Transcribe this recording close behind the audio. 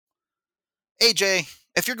AJ,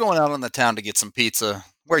 if you're going out on the town to get some pizza,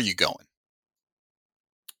 where are you going?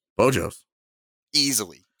 Bojo's.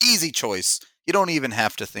 Easy choice. You don't even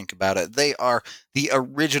have to think about it. They are the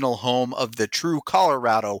original home of the true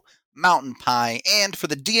Colorado mountain pie. And for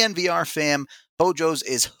the DNVR fam, Bojo's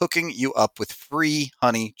is hooking you up with free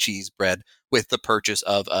honey cheese bread with the purchase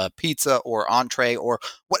of a pizza or entree or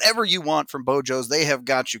whatever you want from Bojo's. They have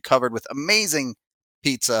got you covered with amazing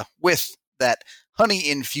pizza with that honey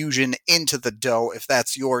infusion into the dough, if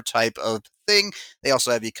that's your type of thing. They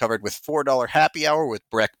also have you covered with $4 happy hour with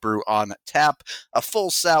Breck Brew on tap, a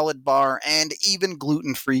full salad bar, and even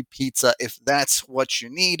gluten-free pizza if that's what you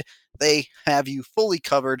need. They have you fully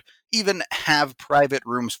covered, even have private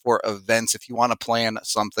rooms for events if you want to plan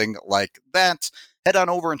something like that. Head on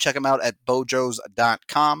over and check them out at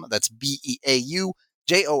bojos.com. That's BEAUJOS.com.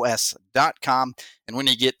 And when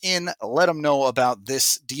you get in, let them know about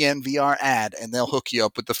this DNVR ad, and they'll hook you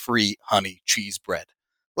up with the free honey cheese bread.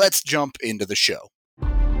 Let's jump into the show.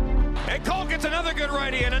 And Cole gets another good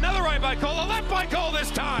righty, and another right by Cole, a left by Cole this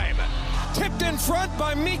time. Tipped in front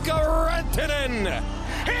by Mika Rantanen.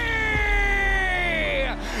 He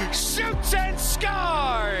shoots and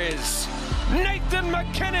scores. Nathan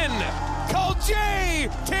McKinnon. Cole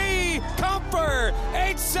J.T. Comfer.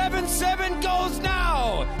 877 goes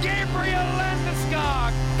now. Gabriel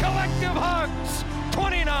Landeskog. Collective hugs.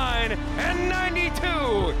 29 and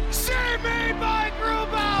 92. Save made by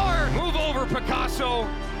Grubauer. Move over, Picasso.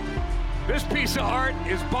 This piece of art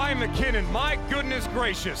is by McKinnon. My goodness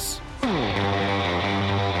gracious.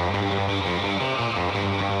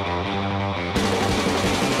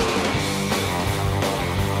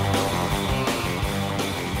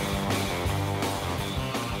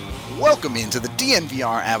 Welcome into the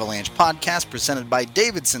DNVR Avalanche Podcast presented by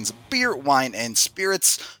Davidson's Beer, Wine, and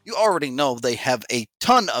Spirits. You already know they have a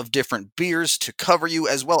ton of different beers to cover you,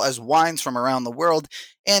 as well as wines from around the world,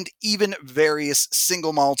 and even various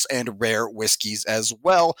single malts and rare whiskeys as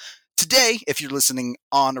well. Today, if you're listening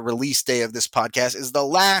on release day of this podcast, is the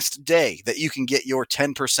last day that you can get your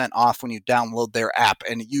 10% off when you download their app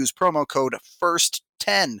and use promo code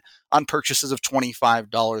FIRST10 on purchases of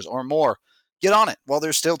 $25 or more. Get on it while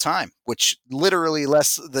there's still time, which literally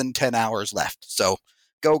less than 10 hours left. So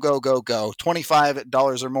go.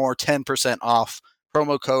 $25 or more, 10% off,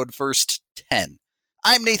 promo code FIRST10.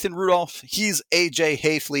 I'm Nathan Rudolph. He's AJ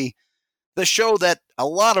Haefele. The show that a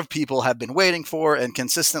lot of people have been waiting for and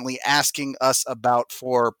consistently asking us about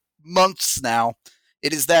for months now.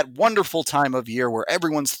 It is that wonderful time of year where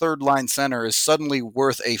everyone's third line center is suddenly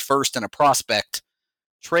worth a first and a prospect.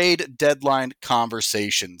 Trade deadline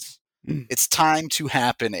conversations. It's time to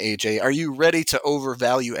happen, AJ. Are you ready to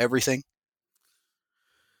overvalue everything?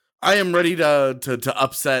 I am ready to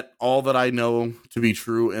upset all that I know to be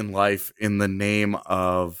true in life in the name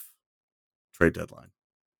of trade deadline.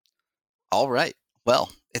 All right. Well,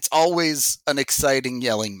 it's always an exciting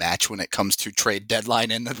yelling match when it comes to trade deadline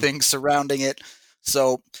and the things surrounding it.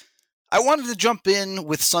 So I wanted to jump in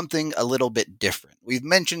with something a little bit different. We've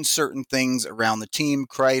mentioned certain things around the team,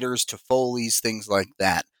 Kreiders, Toffoli's, things like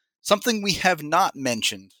that. Something we have not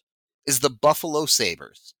mentioned is the Buffalo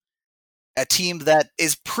Sabres, a team that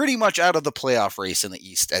is pretty much out of the playoff race in the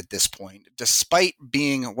East at this point, despite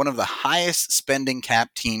being one of the highest spending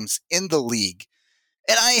cap teams in the league.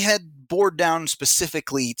 And I had bored down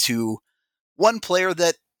specifically to one player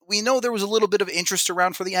that we know there was a little bit of interest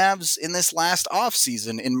around for the Avs in this last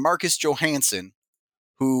offseason in Marcus Johansson,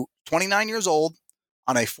 who, 29 years old,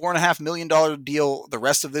 on a $4.5 million deal the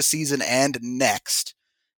rest of this season and next.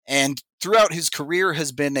 And throughout his career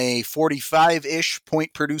has been a 45-ish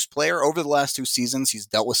point produced player. Over the last two seasons, he's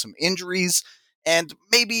dealt with some injuries and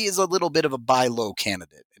maybe is a little bit of a buy low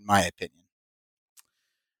candidate, in my opinion.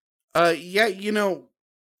 Yeah,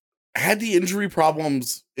 had the injury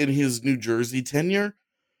problems in his New Jersey tenure.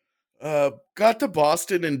 Got to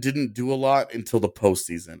Boston and didn't do a lot until the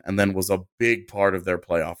postseason, and then was a big part of their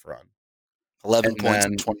playoff run. 11 points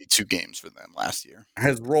in 22 games for them last year.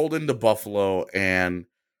 Has rolled into Buffalo, and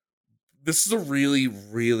this is a really,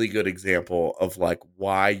 really good example of like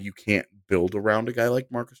why you can't build around a guy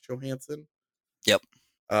like Marcus Johansson. Yep.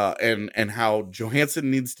 And how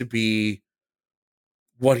Johansson needs to be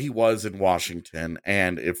what he was in Washington,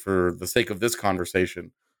 and if for the sake of this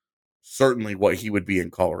conversation, certainly what he would be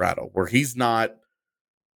in Colorado, where he's not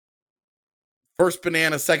first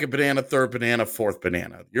banana, second banana, third banana, fourth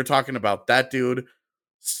banana. You're talking about that dude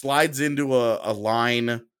slides into a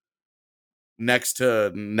line next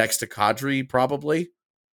to Kadri probably,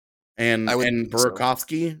 and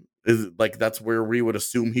Burakovsky is like, that's where we would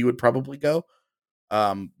assume he would probably go.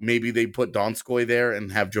 Maybe they put Donskoy there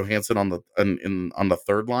and have Johansson on the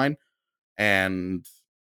third line. and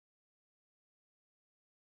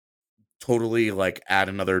totally like add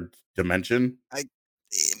another dimension?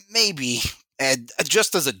 Maybe. And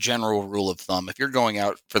just as a general rule of thumb, if you're going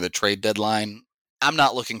out for the trade deadline, I'm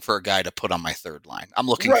not looking for a guy to put on my third line. I'm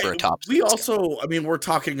looking Right. for a top We six also, I mean, we're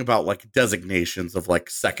talking about like designations of like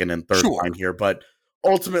second and third Sure. line here, but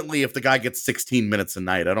ultimately, if the guy gets 16 minutes a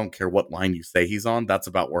night, I don't care what line you say he's on. That's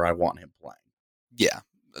about where I want him playing. Yeah.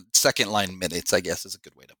 Second line minutes, I guess, is a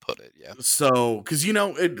good way to put it. Yeah. So, because,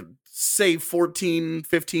 say 14,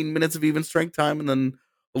 15 minutes of even strength time and then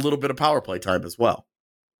a little bit of power play time as well.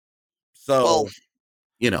 So,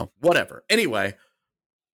 Well, whatever. Anyway,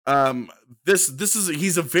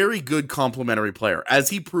 he's a very good complementary player, as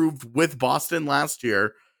he proved with Boston last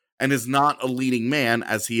year, and is not a leading man,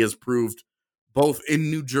 as he has proved both in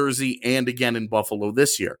New Jersey and again in Buffalo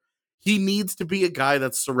this year. He needs to be a guy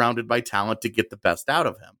that's surrounded by talent to get the best out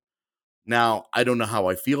of him. Now, I don't know how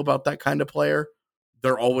I feel about that kind of player.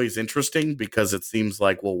 They're always interesting because it seems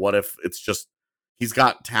like, well, what if it's just he's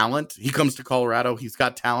got talent? He comes to Colorado, he's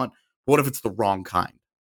got talent. What if it's the wrong kind?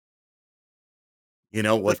 the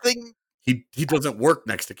Like thing, he doesn't work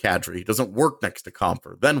next to Kadri. He doesn't work next to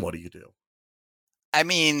Comfer. Then what do you do? I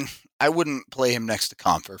mean, I wouldn't play him next to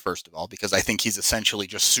Comfer, first of all, because I think he's essentially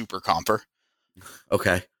just super Comfer.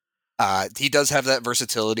 Okay. He does have that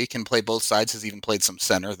versatility, can play both sides, has even played some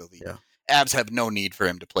center, though the Abs have no need for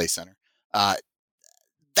him to play center.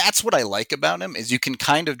 That's what I like about him, is you can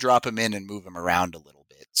kind of drop him in and move him around a little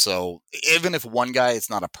bit. So even if one guy is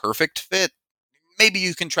not a perfect fit, maybe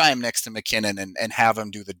you can try him next to McKinnon and have him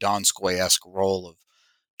do the Donskoy-esque role of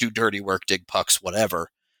do dirty work, dig pucks, whatever.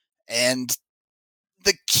 And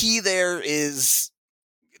the key there is,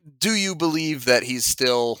 do you believe that he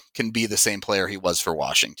still can be the same player he was for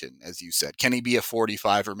Washington, as you said? Can he be a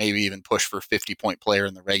 45 or maybe even push for 50-point player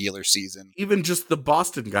in the regular season? Even just the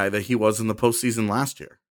Boston guy that he was in the postseason last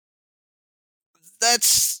year.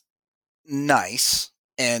 That's nice,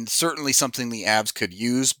 and certainly something the Avs could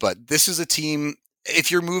use, but this is a team,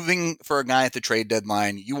 if you're moving for a guy at the trade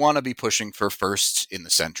deadline, you want to be pushing for first in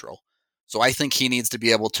the Central. So I think he needs to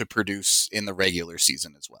be able to produce in the regular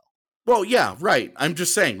season as well. Well, yeah, right. I'm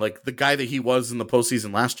just saying, like, the guy that he was in the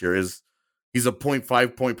postseason last year he's a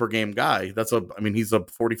 0.5 point per game guy. He's a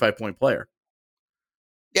 45-point player.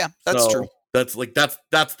 Yeah, that's true. That's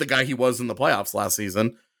the guy he was in the playoffs last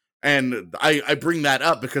season. And I bring that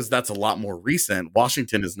up because that's a lot more recent.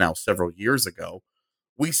 Washington is now several years ago.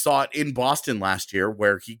 We saw it in Boston last year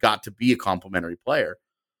where he got to be a complimentary player.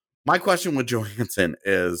 My question with Johansson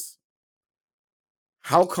is,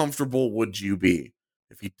 how comfortable would you be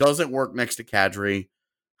if he doesn't work next to Kadri?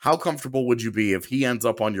 How comfortable would you be if he ends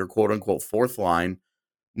up on your quote-unquote fourth line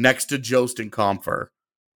next to Jost and Comfer?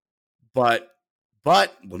 But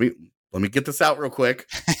let me get this out real quick,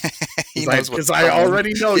 because I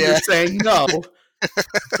already know you're saying no.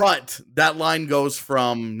 But that line goes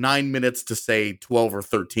from 9 minutes to, say, 12 or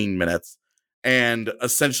 13 minutes. And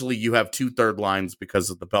essentially you have 2 third lines because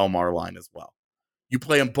of the Belmar line as well. You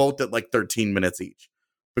play them both at like 13 minutes each.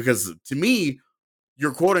 Because to me,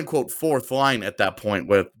 your quote-unquote fourth line at that point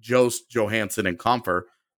with Jost, Johansson, and Comfer,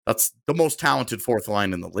 that's the most talented fourth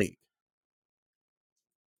line in the league.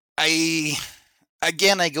 I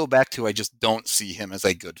go back to, I just don't see him as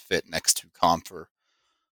a good fit next to Comfer.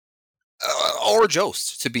 Or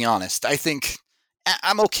Jost, to be honest. I think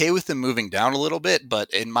I'm okay with him moving down a little bit, but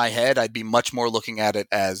in my head, I'd be much more looking at it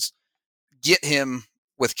as get him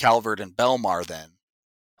with Calvert and Belmar then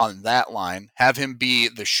on that line, have him be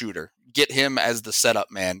the shooter, get him as the setup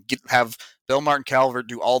man, have Belmar and Calvert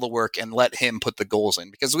do all the work and let him put the goals in,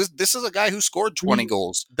 because this is a guy who scored 20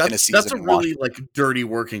 goals in a season. That's a really like dirty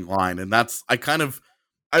working line, and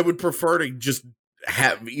I would prefer to just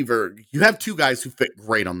have you have 2 guys who fit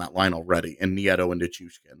great on that line already, in Nieto and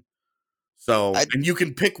Nichushkin. So, and you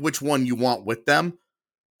can pick which one you want with them.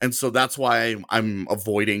 And so that's why I'm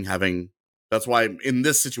avoiding having, that's why in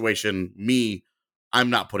this situation, I'm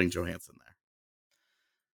not putting Johansson there.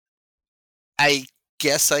 I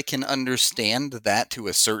guess I can understand that to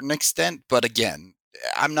a certain extent, but again,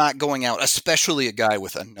 I'm not going out, especially a guy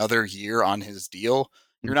with another year on his deal.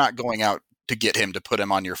 You're not going out to get him to put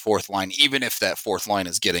him on your fourth line, even if that fourth line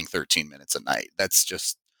is getting 13 minutes a night.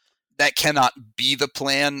 That cannot be the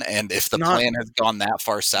plan. And if the plan has gone that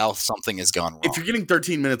far south, something has gone wrong. If you're getting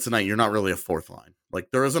 13 minutes a night, you're not really a fourth line. Like,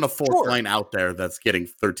 there isn't a fourth line out there that's getting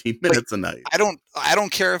 13 minutes a night. I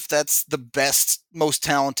don't care if that's the best, most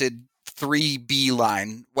talented 3B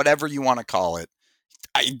line, whatever you want to call it.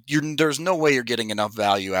 There's no way you're getting enough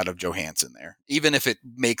value out of Johansson there, even if it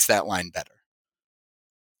makes that line better.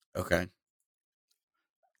 Okay.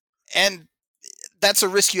 And that's a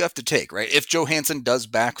risk you have to take, right? If Johansson does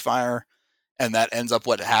backfire and that ends up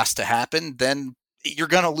what has to happen, then you're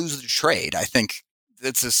going to lose the trade. I think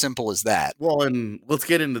it's as simple as that. Well, and let's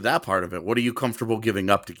get into that part of it. What are you comfortable giving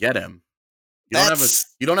up to get him? You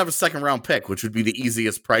don't have a second round pick, which would be the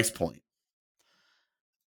easiest price point.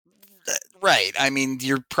 Right. I mean,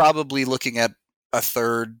 you're probably looking at a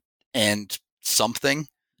third and something.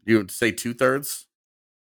 You would say 2/3?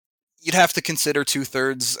 You'd have to consider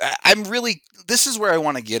 2/3. This is where I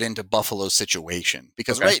want to get into Buffalo's situation,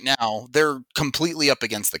 because right now they're completely up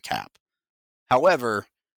against the cap. However,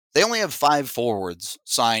 they only have 5 forwards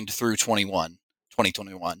signed through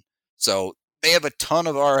 2021. So they have a ton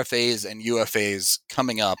of RFAs and UFAs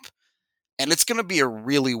coming up. And it's going to be a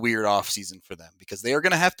really weird offseason for them, because they are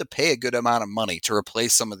going to have to pay a good amount of money to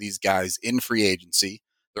replace some of these guys in free agency.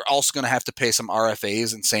 They're also going to have to pay some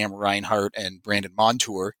RFAs and Sam Reinhart and Brandon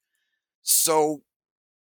Montour. So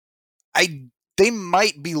they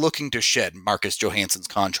might be looking to shed Marcus Johansson's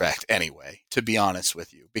contract anyway, to be honest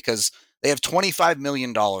with you, because they have $25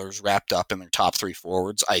 million wrapped up in their top 3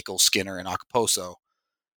 forwards, Eichel, Skinner, and Okposo.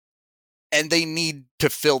 And they need to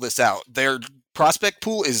fill this out. Their prospect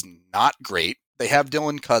pool is not great. They have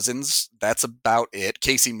Dylan Cousins. That's about it.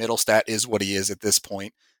 Casey Middlestat is what he is at this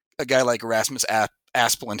point. A guy like Rasmus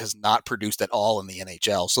Asplund has not produced at all in the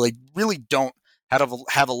NHL. So they really don't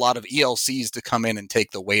have a lot of ELCs to come in and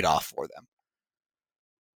take the weight off for them.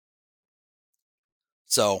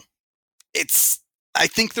 So I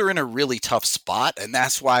think they're in a really tough spot. And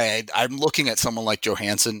that's why I'm looking at someone like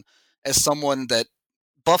Johansson as someone that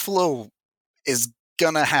Buffalo is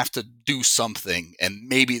going to have to do something, and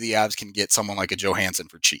maybe the Avs can get someone like a Johansson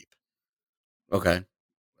for cheap. Okay.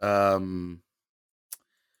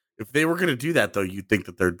 If they were going to do that, though, you'd think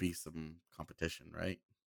that there'd be some competition, right?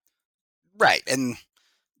 Right, and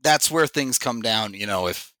that's where things come down.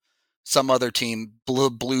 If some other team,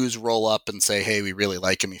 Blues, roll up and say, hey, we really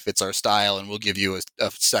like him, he fits our style, and we'll give you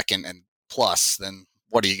a second and plus, then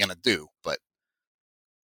what are you going to do? But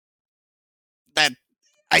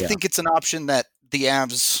I think it's an option that the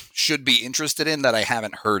Avs should be interested in, that I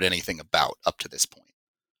haven't heard anything about up to this point.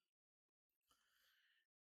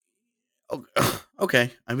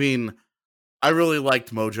 Okay. I mean, I really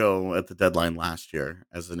liked Mojo at the deadline last year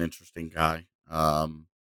as an interesting guy. And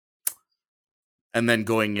then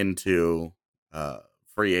going into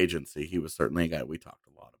free agency, he was certainly a guy we talked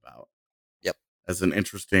a lot about. Yep. As an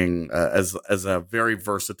interesting, as a very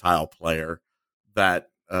versatile player that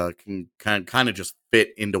can kind of just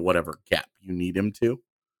fit into whatever gap you need him to.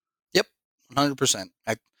 Yep, 100%.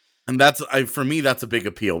 And that's for me, that's a big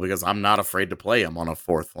appeal, because I'm not afraid to play him on a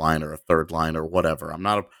 4th line or a 3rd line or whatever.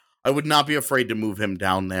 I would not be afraid to move him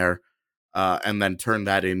down there and then turn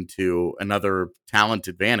that into another talent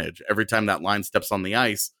advantage. Every time that line steps on the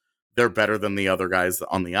ice, they're better than the other guys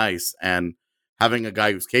on the ice. And having a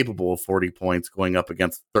guy who's capable of 40 points going up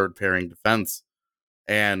against 3rd pairing defense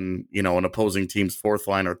and, an opposing team's 4th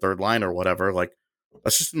line or 3rd line or whatever, like,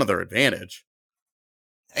 that's just another advantage.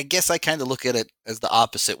 I guess I kind of look at it as the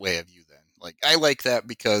opposite way of you then. Like, I like that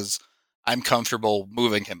because I'm comfortable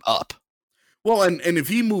moving him up. Well, and if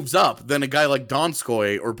he moves up, then a guy like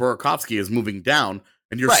Donskoy or Burakovsky is moving down,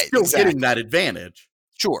 and you're still getting that advantage.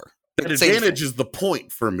 Sure. That advantage is the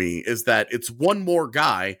point for me, is that it's one more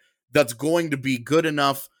guy that's going to be good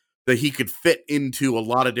enough that he could fit into a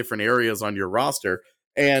lot of different areas on your roster,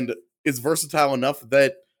 and is versatile enough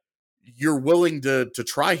that you're willing to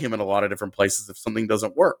try him in a lot of different places if something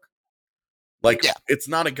doesn't work. Like, It's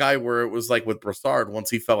not a guy where it was like with Brassard, once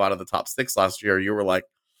he fell out of the top 6 last year, you were like,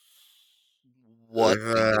 what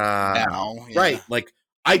now? Yeah. Right. Like,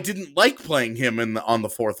 I didn't like playing him on the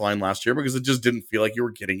 4th line last year because it just didn't feel like you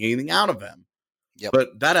were getting anything out of him. Yep.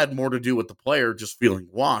 But that had more to do with the player just feeling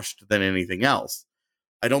washed than anything else.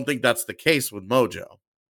 I don't think that's the case with Mojo.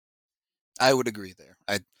 I would agree there.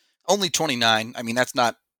 Only 29. I mean, that's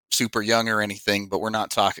not super young or anything, but we're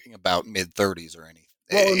not talking about mid-30s or anything.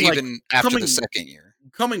 Well, even after the second year.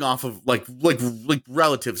 Coming off of like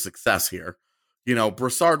relative success here.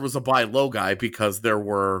 Brassard was a buy low guy because there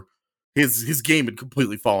were his game had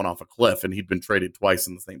completely fallen off a cliff, and he'd been traded twice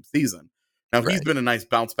in the same season. Now, he's been a nice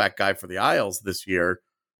bounce back guy for the Isles this year,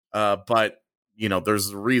 but there's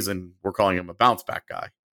a reason we're calling him a bounce back guy.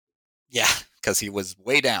 Yeah, because he was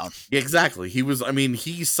way down. Yeah, exactly.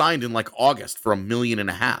 He signed in like August for $1.5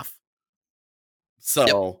 million.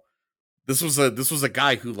 So this was a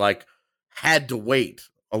guy who like had to wait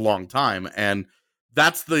a long time, and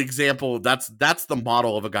that's the example. That's the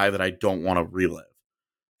model of a guy that I don't want to relive.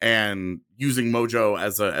 And using Mojo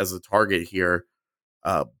as a target here,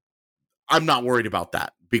 I'm not worried about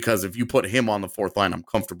that, because if you put him on the 4th line, I'm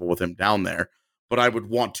comfortable with him down there. but I would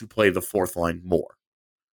want to play the fourth line more.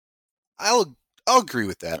 I'll agree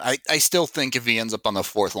with that. I still think if he ends up on the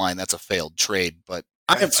fourth line, that's a failed trade, but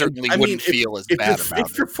I certainly wouldn't feel as bad about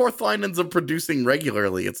it. If your fourth line ends up producing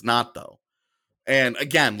regularly, it's not, though. And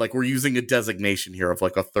again, like, we're using a designation here of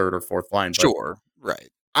like a third or fourth line. But sure, right.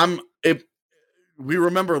 We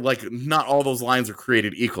remember, like, not all those lines are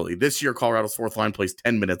created equally. This year, Colorado's fourth line plays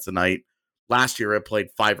 10 minutes a night. Last year, it played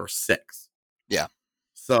 5 or 6. Yeah.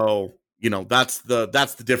 So, that's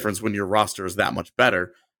the difference when your roster is that much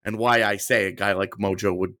better, and why I say a guy like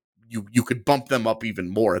Mojo would you could bump them up even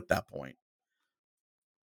more at that point.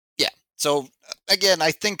 Yeah. So again,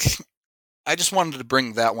 I think I just wanted to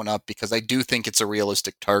bring that one up because I do think it's a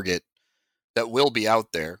realistic target that will be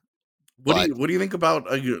out there. What do you think about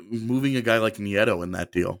moving a guy like Nieto in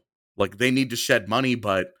that deal? Like, they need to shed money,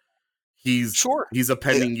 but he's a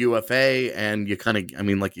pending UFA, and you kind of,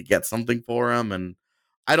 you get something for him, and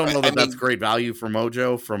I don't know that's great value for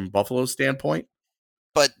Mojo from Buffalo's standpoint.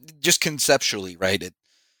 But just conceptually, right?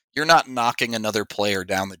 You're not knocking another player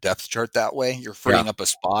down the depth chart that way. You're freeing up a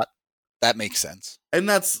spot. That makes sense. And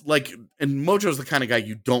that's and Mojo's the kind of guy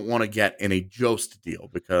you don't want to get in a Jost deal,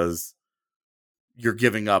 because you're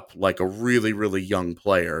giving up like a really, really young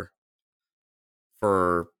player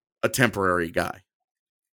for a temporary guy.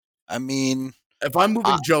 If I'm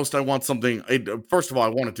moving Jost, I want something. First of all, I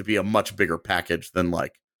want it to be a much bigger package than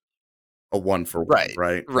like a 1-for-1,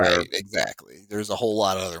 right? Right, exactly. There's a whole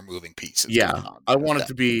lot of other moving pieces. Yeah, I want it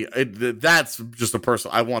to be. That's just a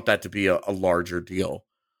personal. I want that to be a larger deal,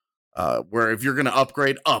 where if you're going to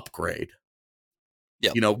upgrade.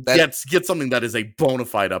 Yeah, get something that is a bona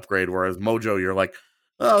fide upgrade. Whereas Mojo, you're like,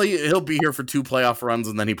 well, he'll be here for 2 playoff runs,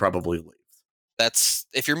 and then he probably leaves. That's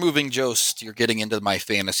if you're moving Jost, you're getting into my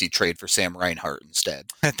fantasy trade for Sam Reinhart instead.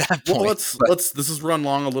 At that point, well, let's. This has run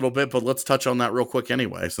long a little bit, but let's touch on that real quick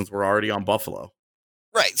anyway, since we're already on Buffalo.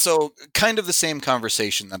 Right. So, kind of the same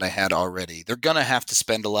conversation that I had already. They're gonna have to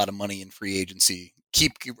spend a lot of money in free agency.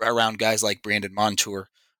 Keep around guys like Brandon Montour.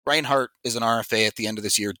 Reinhart is an RFA at the end of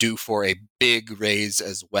this year, due for a big raise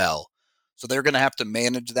as well. So they're gonna have to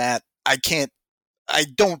manage that. I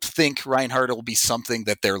don't think Reinhart will be something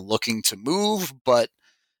that they're looking to move, but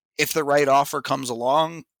if the right offer comes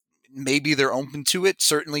along, maybe they're open to it.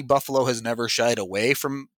 Certainly Buffalo has never shied away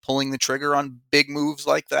from pulling the trigger on big moves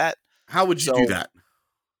like that. How would you do that?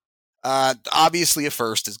 Obviously a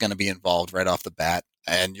first is going to be involved right off the bat,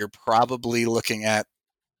 and you're probably looking at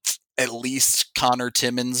least Connor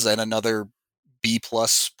Timmins and another B+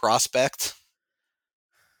 prospect.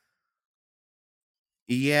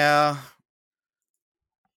 Yeah.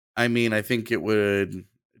 I think it would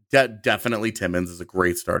definitely Timmins is a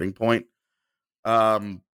great starting point.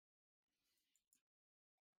 Do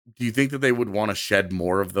you think that they would want to shed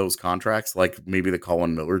more of those contracts, like maybe the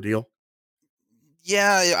Colin Miller deal?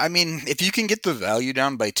 Yeah, if you can get the value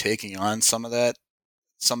down by taking on some of that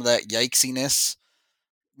yikesiness,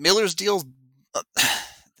 Miller's deal,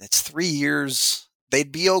 it's 3 years.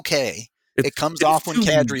 They'd be okay. It comes off when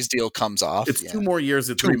Kadri's deal comes off. It's 2 more years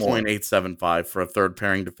at 3.875 for a third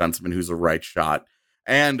pairing defenseman who's a right shot.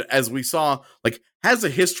 And as we saw, has a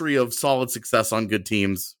history of solid success on good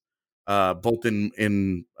teams, both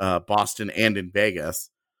in Boston and in Vegas.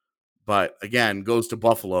 But again, goes to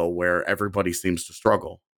Buffalo where everybody seems to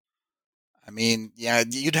struggle.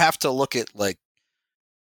 You'd have to look at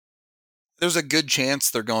there's a good chance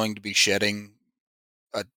they're going to be shedding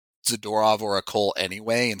a Zadorov or a Cole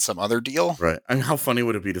anyway in some other deal. Right. How funny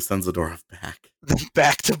would it be to send Zadorov back?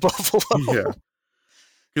 Back to Buffalo? Yeah.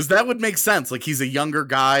 Because that would make sense. He's a younger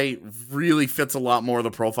guy, really fits a lot more of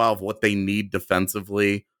the profile of what they need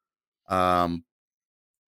defensively. He's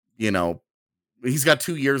got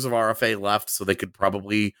 2 years of RFA left, so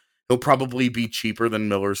he'll probably be cheaper than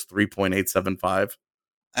Miller's 3.875.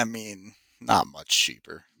 Not much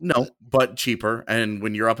cheaper. No, but cheaper. And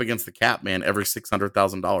when you're up against the cap, man, every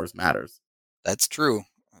 $600,000 matters. That's true.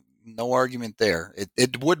 No argument there.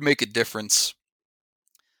 It would make a difference.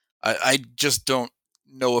 I just don't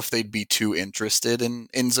know if they'd be too interested in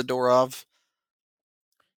Zadorov.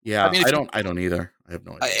 Yeah, I don't either. I have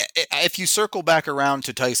no idea. If you circle back around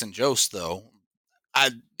to Tyson Jost, though, I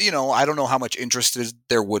don't know how much interest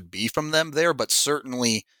there would be from them there, but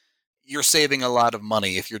certainly you're saving a lot of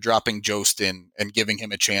money if you're dropping Jost in and giving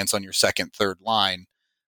him a chance on your second, third line.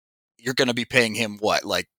 You're going to be paying him what,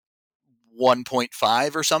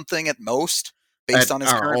 1.5 or something at most, based on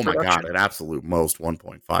his current production? God, at absolute most,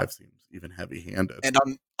 1.5 seems even heavy-handed. And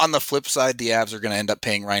on the flip side, the Avs are going to end up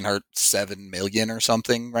paying Reinhart $7 million or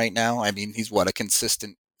something right now. He's a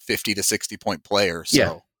consistent 50 to 60 point player.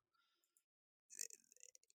 So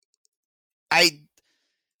yeah.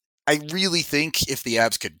 I really think if the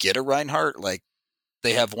Avs could get a Reinhart, like,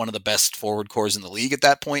 they have one of the best forward cores in the league at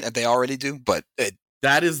that point, and they already do, but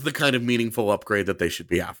that is the kind of meaningful upgrade that they should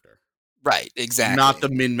be after. Right, exactly. Not the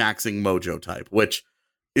min-maxing Mojo type, which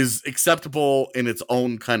is acceptable in its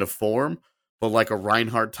own kind of form, but like a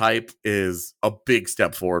Reinhardt type is a big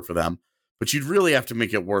step forward for them. But you'd really have to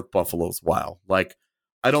make it worth Buffalo's while. Like,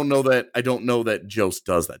 I don't know that Jost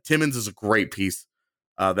does that. Timmins is a great piece.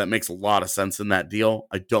 That makes a lot of sense in that deal.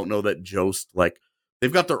 I don't know that Jost, like,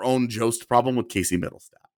 they've got their own Jost problem with Casey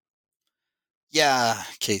Middlestat. Yeah,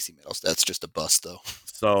 Casey Middlestad's just a bust, though.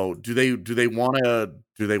 So do they want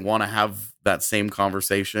to have that same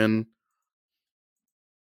conversation,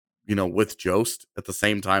 with Jost at the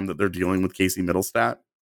same time that they're dealing with Casey Middlestat?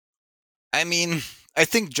 I mean, I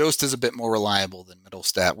think Jost is a bit more reliable than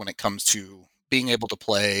Middlestat when it comes to being able to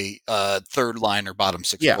play third line or bottom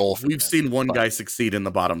six role. We've seen one guy succeed in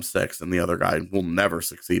the bottom six, and the other guy will never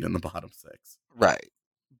succeed in the bottom six. Right,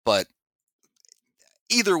 but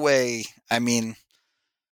either way, I mean,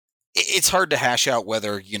 it's hard to hash out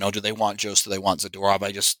whether, do they want Jost, do they want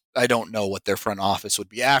Zadorov? I don't know what their front office would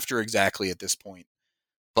be after exactly at this point.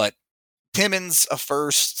 But Timmins a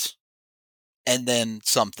first, and then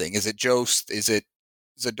something. Is it Jost? Is it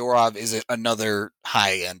Zadorov? Is it another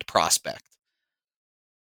high-end prospect?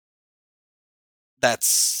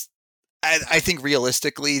 I think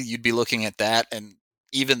realistically, you'd be looking at that, and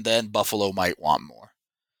even then, Buffalo might want more.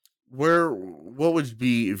 What would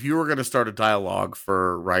be, if you were going to start a dialogue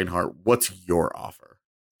for Reinhart, what's your offer?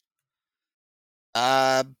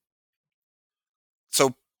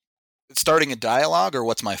 So starting a dialogue, or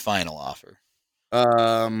what's my final offer?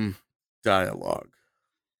 Dialogue.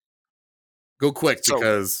 Go quick,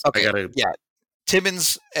 because I gotta. Yeah,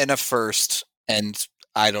 Timmins and a first, and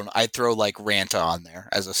I throw like Ranta on there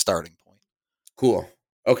as a starting point. Cool.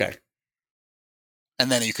 Okay.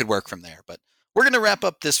 And then you could work from there, but we're going to wrap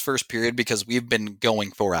up this first period because we've been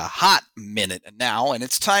going for a hot minute now, and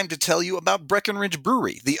it's time to tell you about Breckenridge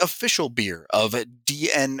Brewery, the official beer of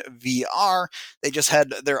DNVR. They just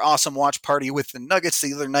had their awesome watch party with the Nuggets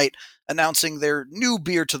the other night, announcing their new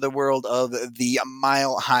beer to the world of the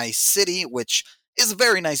Mile High City, which is a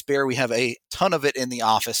very nice beer. We have a ton of it in the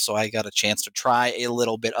office, so I got a chance to try a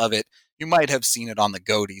little bit of it. You might have seen it on the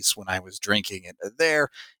Goaties when I was drinking it there.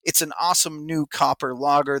 It's an awesome new copper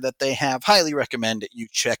lager that they have. Highly recommend you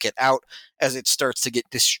check it out as it starts to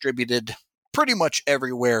get distributed pretty much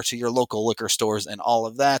everywhere to your local liquor stores and all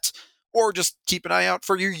of that. Or just keep an eye out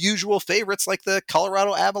for your usual favorites like the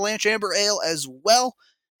Colorado Avalanche Amber Ale as well.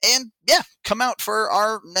 And yeah, come out for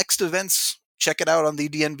our next events. Check it out on the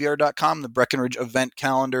DNVR.com, the Breckenridge event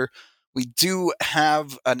calendar. We do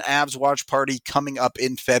have an Avs watch party coming up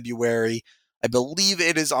in February. I believe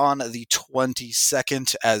it is on the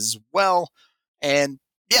 22nd as well. And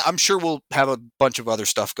yeah, I'm sure we'll have a bunch of other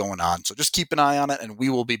stuff going on. So just keep an eye on it, and we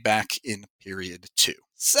will be back in period 2.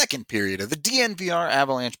 Second period of the DNVR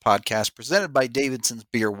Avalanche Podcast, presented by Davidson's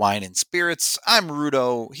Beer, Wine, and Spirits. I'm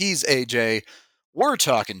Rudo. He's AJ. We're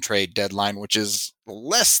talking trade deadline, which is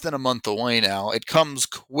less than a month away now. It comes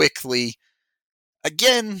quickly.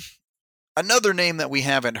 Again, another name that we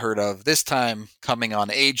haven't heard of, this time coming on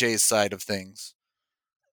AJ's side of things.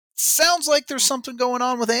 Sounds like there's something going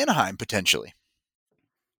on with Anaheim, potentially.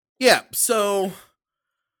 Yeah, so,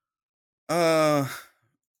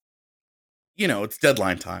 it's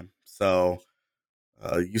deadline time. So,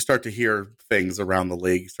 you start to hear things around the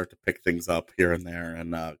league, you start to pick things up here and there.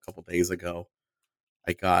 And a couple days ago,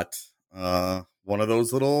 I got one of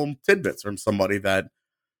those little tidbits from somebody that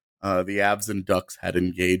the Avs and Ducks had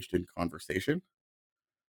engaged in conversation.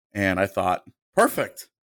 And I thought, perfect.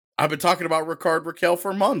 I've been talking about Rickard Rakell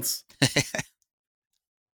for months.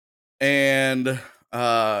 And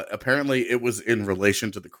apparently it was in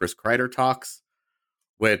relation to the Chris Kreider talks,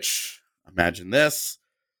 which, imagine this,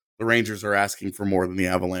 the Rangers are asking for more than the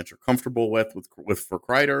Avalanche are comfortable with for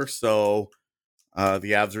Kreider. So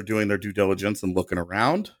the Avs are doing their due diligence and looking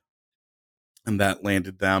around. And that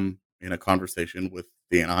landed them in a conversation with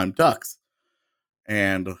the Anaheim Ducks.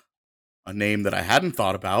 And a name that I hadn't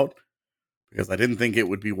thought about, because I didn't think it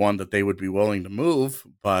would be one that they would be willing to move,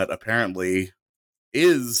 but apparently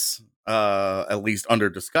is at least under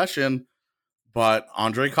discussion, but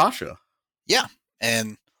Andre Kasha. Yeah,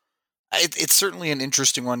 and it's certainly an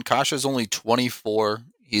interesting one. Kasha's only 24.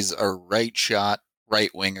 He's a right shot,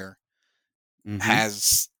 right winger. Mm-hmm.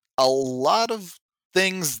 Has a lot of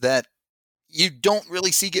things that you don't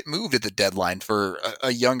really see get moved at the deadline for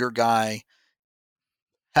a younger guy.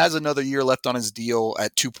 Has another year left on his deal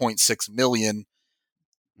at $2.6 million.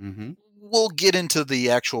 Mm-hmm. we'll get into the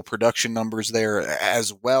actual production numbers there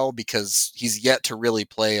as well, because he's yet to really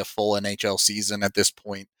play a full NHL season at this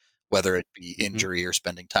point, whether it be injury or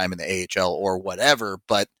spending time in the AHL or whatever.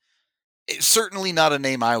 But it's certainly not a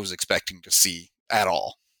name I was expecting to see at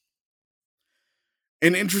all.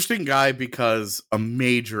 An interesting guy because a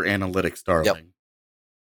major analytics darling. Yep.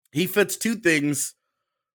 He fits two things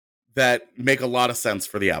that make a lot of sense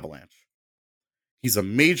for the Avalanche. He's a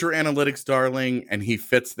major analytics darling, and he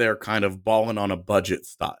fits their kind of balling on a budget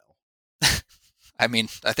style. I mean,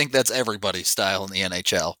 I think that's everybody's style in the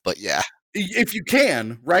NHL, but yeah. If you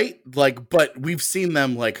can, right? Like, but we've seen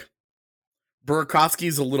them, like,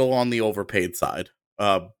 Burakovsky's a little on the overpaid side,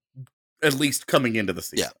 at least coming into the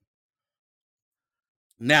season. Yeah.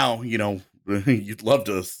 Now, you know, you'd love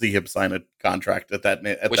to see him sign a contract at that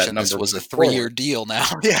Which that number. This was a 3-year deal now.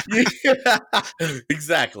 Yeah. Yeah,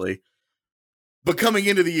 exactly. But coming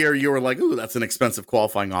into the year, you were like, ooh, that's an expensive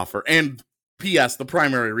qualifying offer. And P.S., the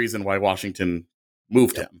primary reason why Washington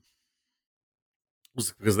moved him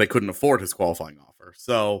was because they couldn't afford his qualifying offer.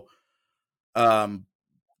 So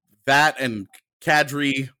that and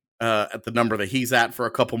Kadri at the number that he's at for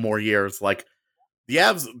a couple more years, like the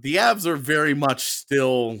Avs are very much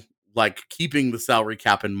still like keeping the salary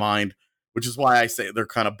cap in mind, which is why I say they're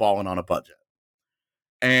kind of balling on a budget.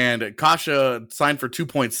 And Kasha signed for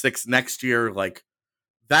 2.6 next year. Like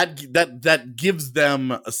that gives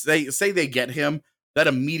them say they get him, that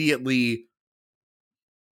immediately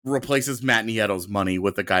replaces Matt Nieto's money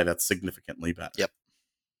with a guy that's significantly better. Yep.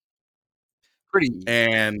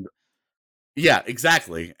 And yeah,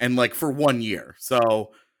 exactly. And like for 1 year.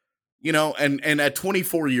 So, you know, and at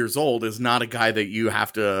 24 years old is not a guy that you're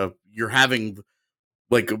having,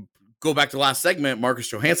 like, go back to last segment, Marcus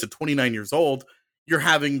Johansson, 29 years old. You're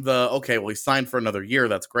having okay, well, he signed for another year.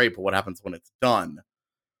 That's great. But what happens when it's done?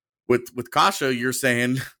 With Kasha, you're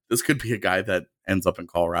saying this could be a guy that ends up in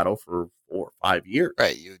Colorado for 4 or 5 years.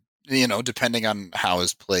 Right. You know, depending on how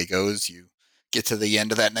his play goes, you get to the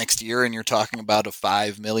end of that next year and you're talking about a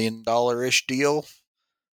 $5 million-ish deal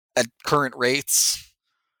at current rates.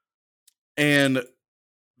 And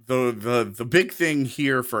the big thing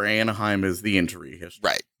here for Anaheim is the injury history.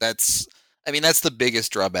 Right. That's the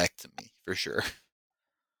biggest drawback to me, for sure.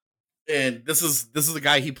 And this is a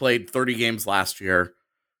guy, he played 30 games last year,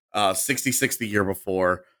 66 the year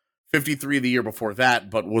before, 53 the year before that,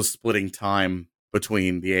 but was splitting time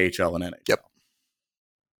between the AHL and NHL. Yep.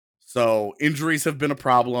 So injuries have been a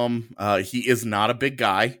problem. He is not a big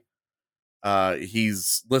guy.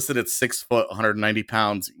 He's listed at 6 foot, 190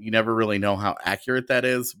 pounds. You never really know how accurate that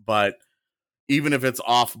is, but even if it's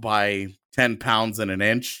off by 10 pounds and an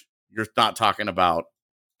inch, you're not talking about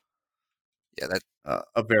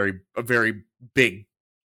a very big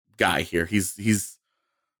guy here. He's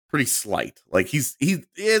pretty slight. Like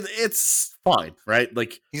it's fine, right?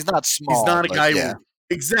 Like he's not small. He's not a guy. Yeah.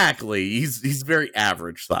 Exactly. He's very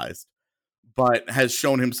average sized, but has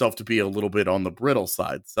shown himself to be a little bit on the brittle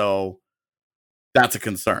side. So that's a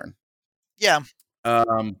concern. Yeah.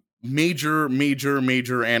 Major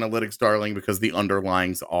analytics darling, because the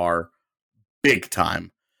underlyings are big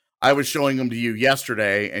time. I was showing them to you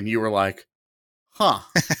yesterday and you were like, huh.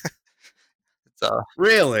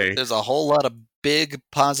 Really? There's a whole lot of big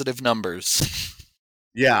positive numbers.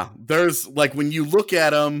 Yeah. There's like, when you look at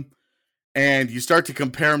them and you start to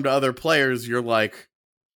compare them to other players, you're like,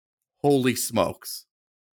 holy smokes.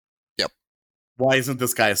 Yep. Why isn't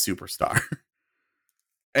this guy a superstar?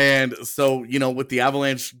 And so, you know, with the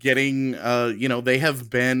Avalanche getting, you know, they have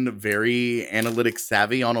been very analytics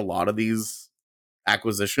savvy on a lot of these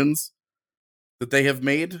acquisitions that they have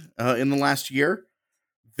made in the last year.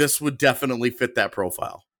 This would definitely fit that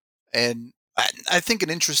profile. And I think an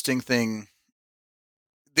interesting thing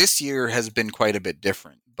this year has been quite a bit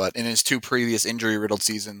different, but in his 2 previous injury-riddled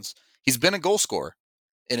seasons, he's been a goal scorer.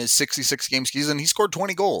 In his 66-game season, he scored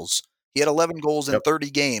 20 goals. He had 11 goals in 30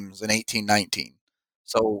 games in 18-19.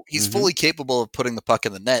 So he's fully capable of putting the puck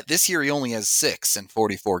in the net. This year, he only has 6 in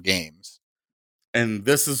 44 games. And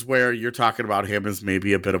this is where you're talking about him as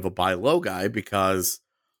maybe a bit of a buy low guy, because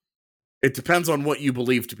it depends on what you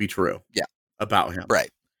believe to be true about him. Right.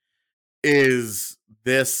 Is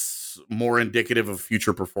this more indicative of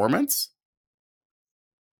future performance?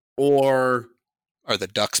 Or are the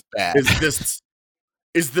Ducks bad?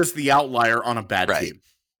 Is this the outlier on a bad team?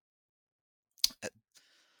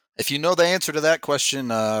 If you know the answer to that question,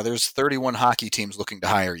 there's 31 hockey teams looking to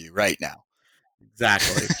hire you right now.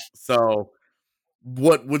 Exactly. So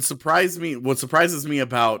what surprises me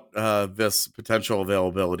about this potential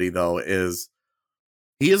availability, though, is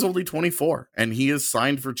he is only 24 and he is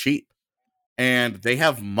signed for cheap, and they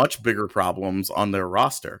have much bigger problems on their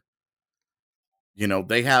roster.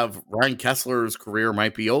 They have Ryan Kessler's career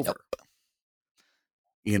might be over.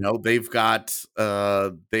 Yep. They've got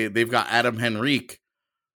they've got Adam Henrique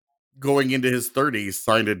going into his 30s,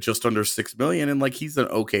 signed at just under $6 million, and he's an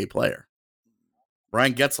okay player.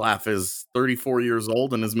 Ryan Getzlaf is 34 years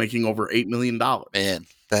old and is making over $8 million. Man,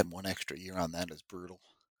 that one extra year on that is brutal.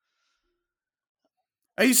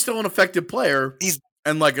 He's still an effective player. He's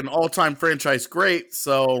an all-time franchise great.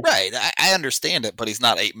 So right, I understand it, but he's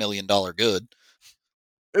not $8 million good.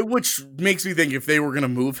 Which makes me think if they were going to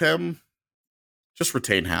move him, just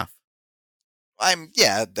retain half.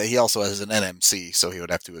 He also has an NMC, so he would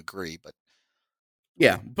have to agree. But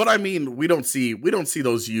yeah, but I mean, we don't see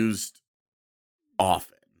those used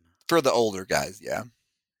often for the older guys. Yeah,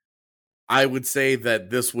 I would say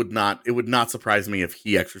that it would not surprise me if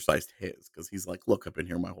he exercised his, because he's like, look, I've been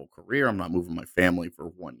here my whole career. I'm not moving my family for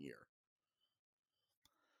 1 year.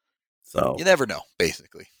 So you never know,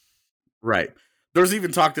 basically. Right. There's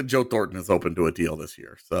even talk that Joe Thornton is open to a deal this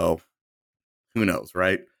year. So who knows,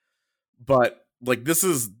 right? But this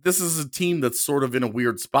is a team that's sort of in a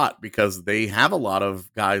weird spot because they have a lot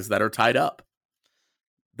of guys that are tied up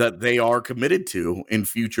that they are committed to in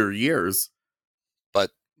future years.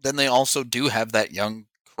 But then they also do have that young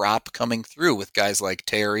crop coming through with guys like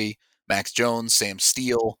Terry, Max Jones, Sam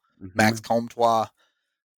Steele, Max Comtois.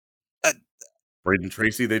 Braden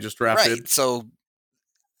Tracy they just drafted. Right. So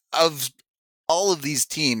of all of these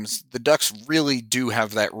teams, the Ducks really do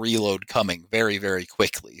have that reload coming very, very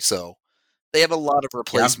quickly. So they have a lot of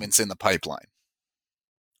replacements in the pipeline.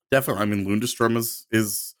 Definitely. I mean, Lundestrom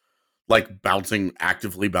is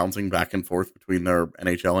actively bouncing back and forth between their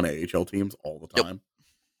NHL and AHL teams all the time.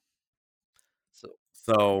 Yep.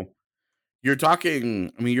 So you're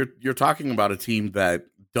talking, you're talking about a team that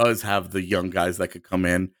does have the young guys that could come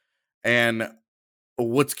in. And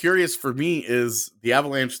what's curious for me is the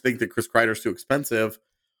Avalanche think that Chris Kreider's too expensive.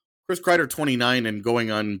 Chris Kreider, 29 and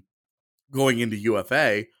going into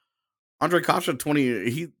UFA. Andre Kasha,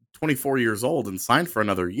 24 years old and signed for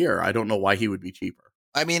another year. I don't know why he would be cheaper.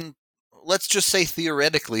 I mean, let's just say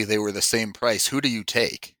theoretically they were the same price. Who do you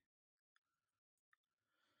take?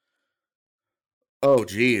 Oh,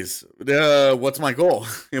 geez. What's my goal?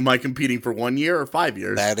 Am I competing for 1 year or 5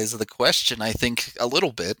 years? That is the question, I think, a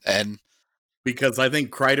little bit. And because I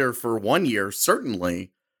think Kreider for 1 year,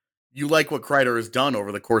 certainly, you like what Kreider has done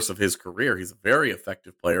over the course of his career. He's a very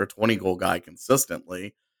effective player, 20-goal guy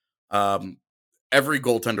consistently. Every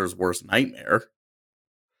goaltender's worst nightmare.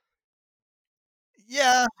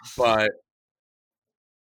 Yeah. But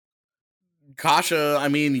Kasha,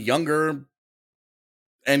 younger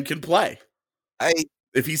and can play.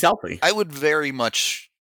 If he's healthy. I would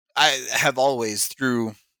I have always,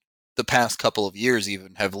 through the past couple of years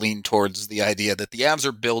even, have leaned towards the idea that the Avs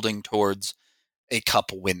are building towards a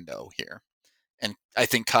cup window here. And I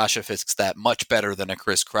think Kasha fits that much better than a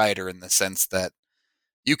Chris Kreider in the sense that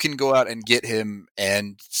you can go out and get him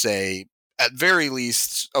and say, at very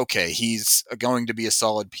least, okay, he's going to be a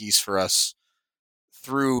solid piece for us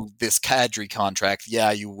through this Kadri contract. Yeah,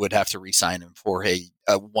 you would have to re-sign him for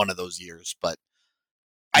one of those years, but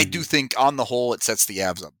I do think on the whole it sets the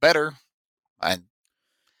Avs up better.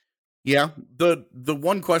 Yeah, the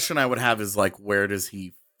one question I would have is where does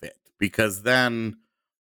he fit? Because then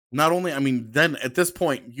then at this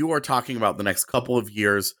point you are talking about the next couple of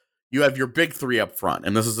years. You have your big three up front,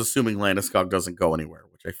 and this is assuming Landeskog doesn't go anywhere,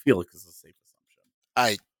 which I feel is a safe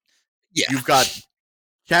assumption. You've got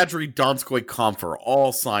Kadri, Donskoy, Comfer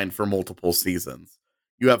all signed for multiple seasons.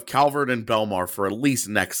 You have Calvert and Belmar for at least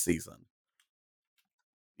next season.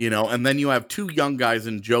 And then you have two young guys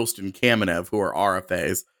in Jost and Kamenev who are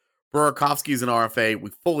RFAs. Burakovsky's an RFA.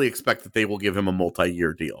 We fully expect that they will give him a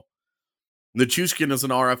multi-year deal. Nichushkin is an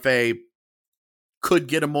RFA. Could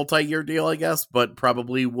get a multi-year deal, I guess, but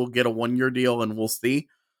probably will get a 1 year deal, and we'll see.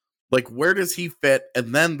 Where does he fit?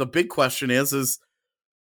 And then the big question is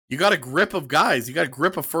you got a grip of guys. You got a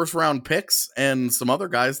grip of first-round picks and some other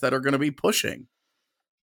guys that are going to be pushing.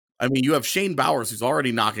 You have Shane Bowers, who's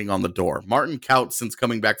already knocking on the door. Martin Kaut, since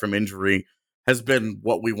coming back from injury, has been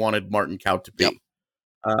what we wanted Martin Kaut to be.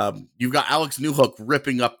 Yep. You've got Alex Newhook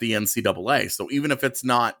ripping up the NCAA. So even if it's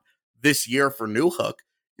not this year for Newhook,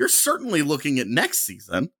 you're certainly looking at next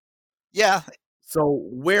season. Yeah. So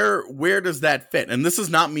where does that fit? And this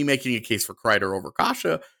is not me making a case for Kreider over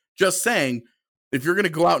Kasha. Just saying, if you're going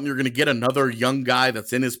to go out and you're going to get another young guy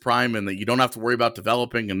that's in his prime and that you don't have to worry about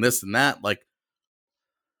developing and this and that,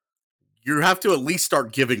 you have to at least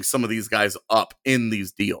start giving some of these guys up in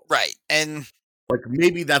these deals. Right. And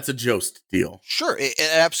maybe that's a Jost deal. Sure. It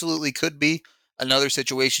absolutely could be another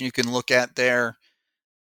situation you can look at there.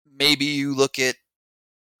 Maybe you look at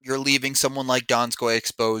you're leaving someone like Donskoy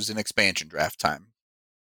exposed in expansion draft time.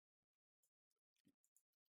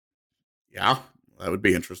 Yeah, that would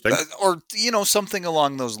be interesting. Or, something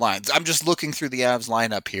along those lines. I'm just looking through the Avs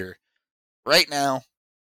lineup here. Right now,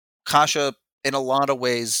 Kasha, in a lot of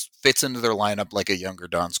ways, fits into their lineup like a younger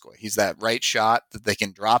Donskoy. He's that right shot that they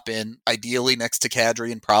can drop in, ideally next to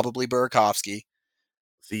Kadri and probably Burakovsky.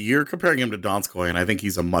 See, you're comparing him to Donskoy, and I think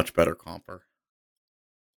he's a much better comper.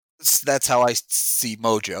 That's how I see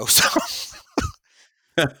Mojo.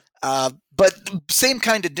 So, but same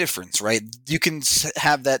kind of difference, right? You can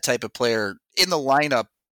have that type of player in the lineup.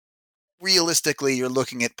 Realistically, you're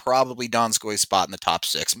looking at probably Donskoy's spot in the top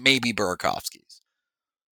 6, maybe Burakovsky's.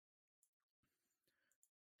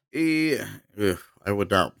 Yeah, I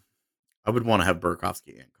would not. I would want to have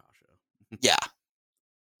Burakovsky and Kasha. Yeah,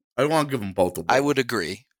 I want to give them both a I would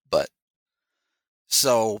agree, but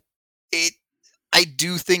so I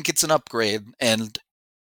do think it's an upgrade, and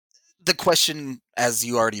the question, as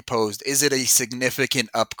you already posed, is it a significant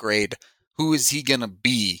upgrade? Who is he going to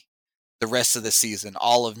be the rest of the season,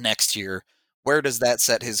 all of next year? Where does that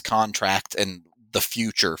set his contract and the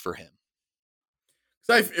future for him?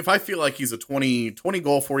 So if I feel like he's a 20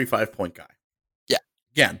 goal, 45 point guy. Yeah.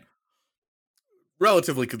 Again,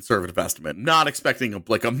 relatively conservative estimate. Not expecting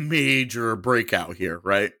a major breakout here,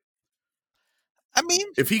 right? I mean,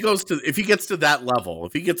 if he gets to that level,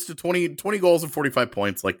 if he gets to 20 goals and 45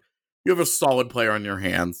 points, like, you have a solid player on your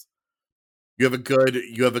hands. You have a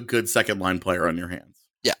good second line player on your hands.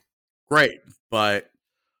 Yeah. Great. But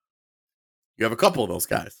you have a couple of those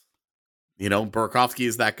guys. Burakovsky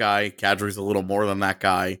is that guy. Kadri's a little more than that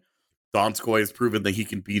guy. Donskoy has proven that he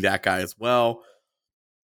can be that guy as well.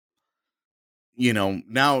 Now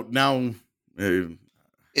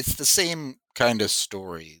it's the same kind of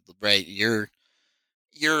story, right?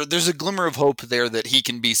 There's a glimmer of hope there that he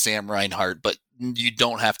can be Sam Reinhart, but you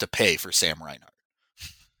don't have to pay for Sam Reinhart.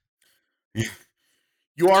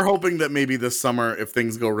 You are hoping that maybe this summer, if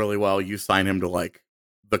things go really well, you sign him to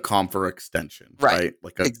the Comfer extension, right?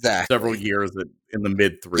 Exactly. Several years in the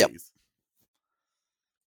mid 3s. Yep.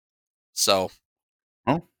 So,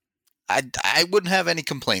 I wouldn't have any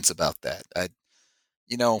complaints about that.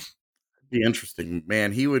 It'd be interesting,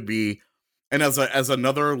 man. He would be, and as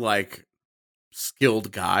another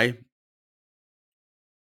skilled guy,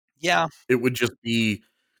 yeah, it would just be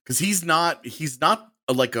because he's not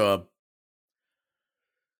like a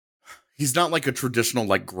traditional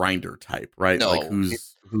grinder type, right? No,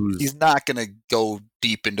 he's not gonna go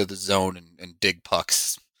deep into the zone and dig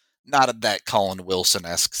pucks. Not of that Colin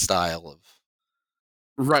Wilson-esque style of,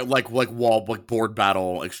 right? Like board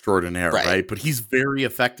battle extraordinaire, right? But he's very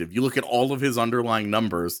effective. You look at all of his underlying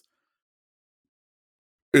numbers.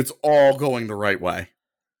 It's all going the right way.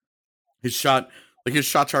 His shot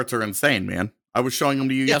charts are insane, man. I was showing them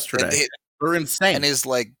to you yesterday. They're insane. And his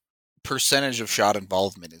percentage of shot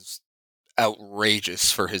involvement is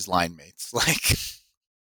outrageous for his line mates.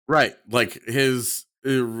 Right. His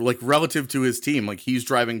relative to his team, he's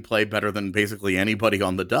driving play better than basically anybody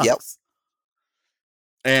on the Ducks. Yep.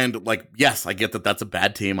 And yes, I get that that's a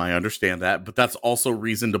bad team. I understand that, but that's also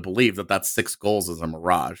reason to believe that 6 goals is a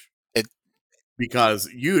mirage. Because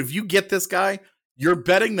if you get this guy, you're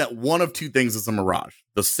betting that one of two things is a mirage: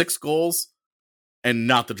 the 6 goals and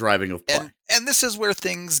not the driving of play. And this is where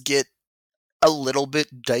things get a little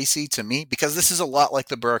bit dicey to me, because this is a lot like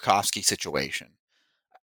the Burakovsky situation.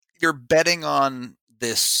 You're betting on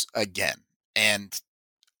this again, and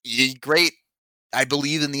great. I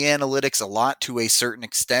believe in the analytics a lot to a certain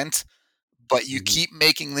extent, but you keep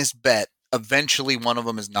making this bet. Eventually, one of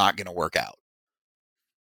them is not going to work out.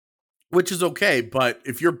 Which is okay, but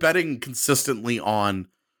if you're betting consistently on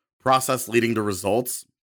process leading to results,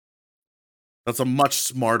 that's a much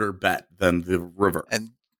smarter bet than the reverse. And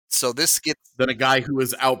so this gets... than a guy who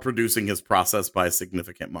is outproducing his process by a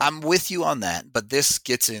significant margin. I'm with you on that, but this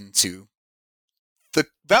gets into the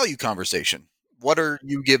value conversation. What are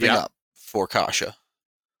you giving up for Kasha?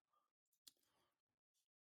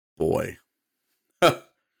 Boy.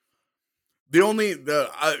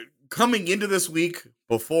 Coming into this week,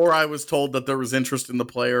 before I was told that there was interest in the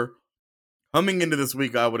player, coming into this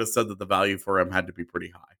week, I would have said that the value for him had to be pretty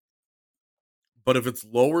high. But if it's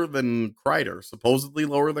lower than Kreider, supposedly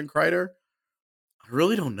lower than Kreider, I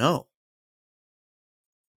really don't know.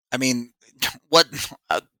 I mean, what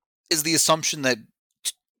is the assumption that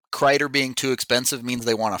Kreider being too expensive means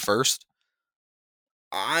they want a first?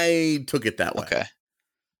 I took it that way. Okay.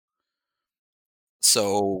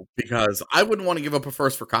 So, because I wouldn't want to give up a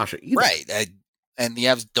first for Kasha either. Right. And the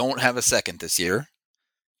Avs don't have a second this year.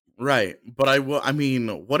 Right. But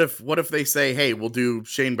what if they say, hey, we'll do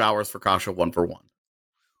Shane Bowers for Kasha 1-for-1?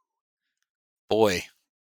 Boy,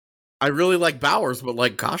 I really like Bowers, but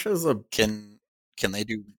like Kasha's a can they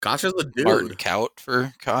do Martin dude. Kaut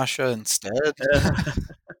for Kasha instead?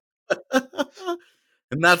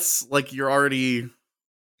 And that's like you're already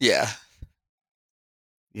Yeah.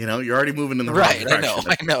 you're already moving in the wrong Right, direction.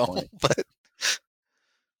 I know. But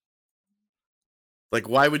like,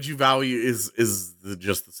 why would you value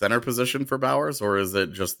just the center position for Bowers, or is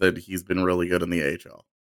it just that he's been really good in the AHL?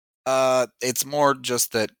 it's more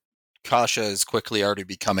just that Kasha is quickly already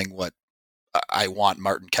becoming what I want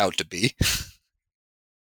Martin Kaut to be.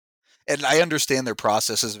 And I understand their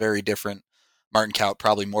process is very different. Martin Kaut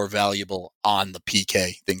probably more valuable on the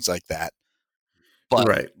PK, things like that. But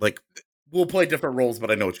right, like we'll play different roles, but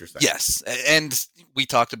I know what you're saying. yes, and we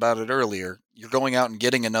talked about it earlier. You're going out and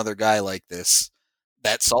getting another guy like this.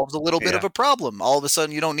 That solves a little bit of a problem. All of a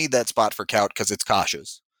sudden, you don't need that spot for Kaut because it's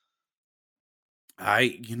Kasha's.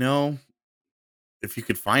 If you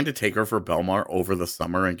could find a taker for Belmar over the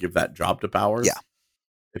summer and give that job to Bowers, Yeah.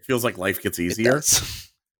 It feels like life gets easier. It does.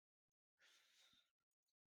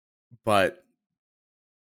 But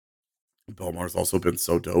Belmar's also been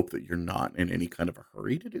so dope that you're not in any kind of a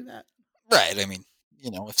hurry to do that. Right. I mean,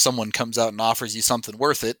 if someone comes out and offers you something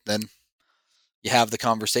worth it, then you have the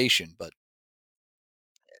conversation. But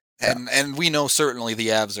and we know certainly the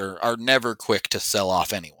Avs are never quick to sell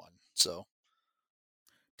off anyone. So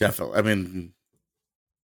definitely, I mean,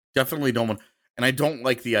 definitely don't want. And I don't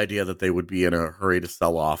like the idea that they would be in a hurry to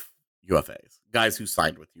sell off UFAs, guys who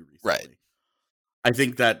signed with you recently. Right. I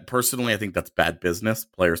think that's bad business.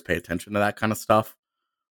 Players pay attention to that kind of stuff.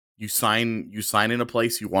 You sign in a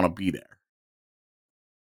place, you want to be there.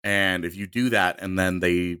 And if you do that and then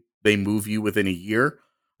they move you within a year,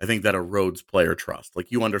 I think that erodes player trust.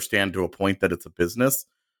 Like, you understand to a point that it's a business,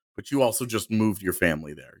 but you also just moved your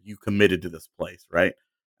family there. You committed to this place, right?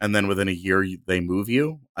 And then within a year, they move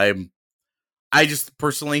you. I just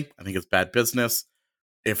personally, I think it's bad business.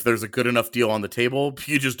 If there's a good enough deal on the table,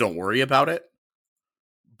 you just don't worry about it.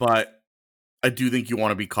 But I do think you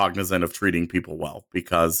want to be cognizant of treating people well,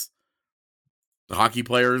 because the hockey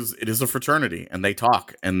players, it is a fraternity, and they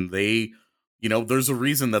talk, and they, there's a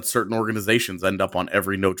reason that certain organizations end up on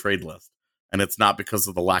every no trade list. And it's not because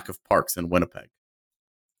of the lack of parks in Winnipeg.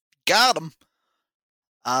 Got him.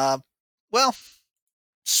 Well,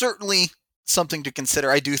 certainly something to consider.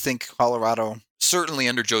 I do think Colorado, certainly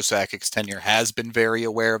under Joe Sakic's tenure, has been very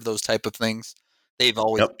aware of those type of things. They've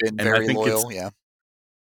always been very loyal. Yeah.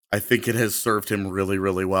 I think it has served him really,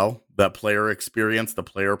 really well. That player experience, the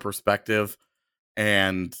player perspective,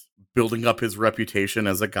 and building up his reputation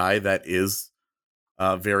as a guy that is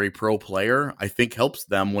a very pro player, I think helps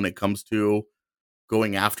them when it comes to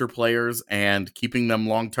going after players and keeping them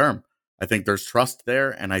long term. I think there's trust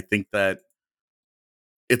there, and I think that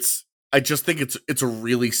it's a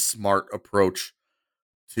really smart approach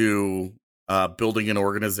to building an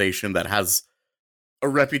organization that has a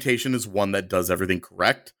reputation as one that does everything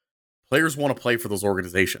correct. Players want to play for those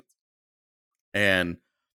organizations. And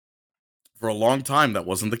for a long time, that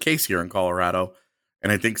wasn't the case here in Colorado.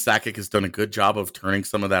 And I think Sakic has done a good job of turning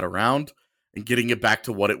some of that around and getting it back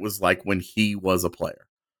to what it was like when he was a player,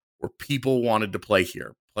 where people wanted to play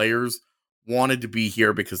here. Players wanted to be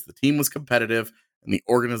here because the team was competitive and the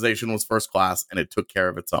organization was first class, and it took care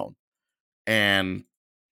of its own. And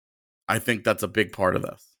I think that's a big part of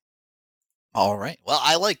this. All right. Well,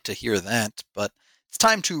 I like to hear that, but it's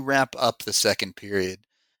time to wrap up the second period.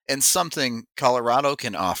 And something Colorado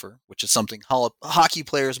can offer, which is something hockey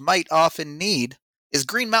players might often need, is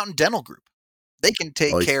Green Mountain Dental Group. They can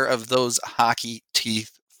take care of those hockey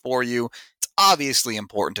teeth for you. It's obviously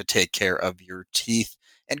important to take care of your teeth.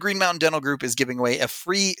 And Green Mountain Dental Group is giving away a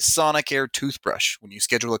free Sonicare toothbrush when you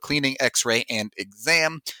schedule a cleaning, x-ray, and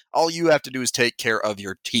exam. All you have to do is take care of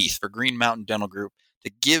your teeth for Green Mountain Dental Group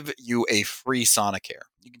to give you a free Sonicare.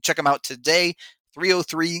 You can check them out today,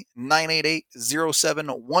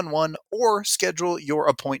 303-988-0711, or schedule your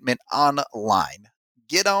appointment online.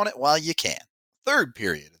 Get on it while you can. Third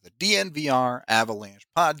period of the DNVR Avalanche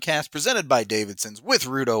Podcast, presented by Davidson's with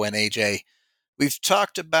Rudo and AJ. We've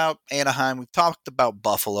talked about Anaheim. We've talked about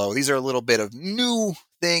Buffalo. These are a little bit of new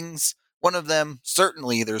things. One of them,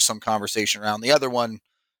 certainly there's some conversation around. The other one,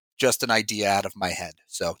 just an idea out of my head.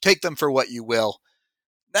 So take them for what you will.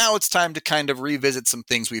 Now it's time to kind of revisit some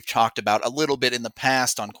things we've talked about a little bit in the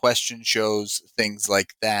past on question shows, things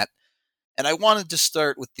like that. And I wanted to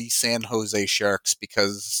start with the San Jose Sharks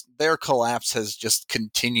because their collapse has just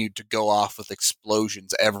continued to go off with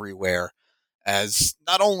explosions everywhere. As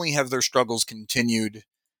not only have their struggles continued,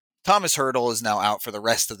 Thomas Hertl is now out for the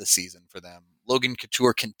rest of the season for them. Logan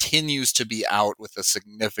Couture continues to be out with a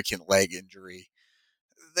significant leg injury.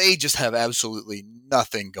 they just have absolutely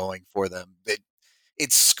nothing going for them.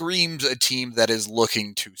 It screams a team that is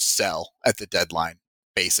looking to sell at the deadline,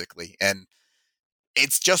 basically. And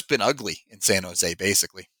it's just been ugly in San Jose,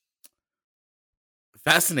 basically.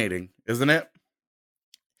 Fascinating, isn't it?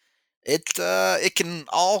 It can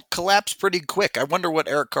all collapse pretty quick. I wonder what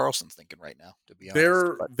Erik Karlsson's thinking right now, to be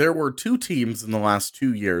honest. There were two teams in the last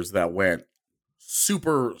 2 years that went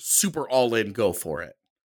super, super all in, go for it.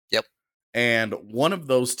 Yep. And one of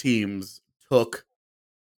those teams took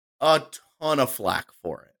a ton of flack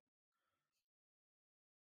for it.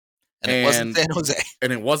 And it wasn't San Jose.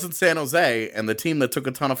 And it wasn't San Jose, and the team that took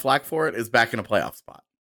a ton of flack for it is back in a playoff spot.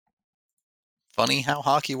 Funny how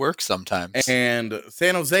hockey works sometimes. And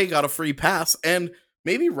San Jose got a free pass, and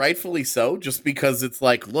maybe rightfully so, just because it's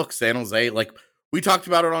like, look, San Jose, like we talked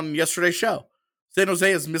about it on yesterday's show. San Jose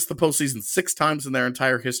has missed the postseason 6 times in their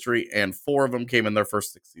entire history, and 4 of them came in their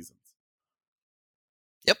first 6 seasons.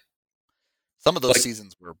 Yep. Some of those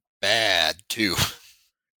seasons were bad, too.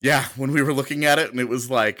 Yeah, when we were looking at it, and it was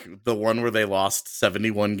like the one where they lost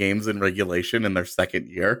 71 games in regulation in their second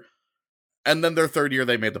year, and then their third year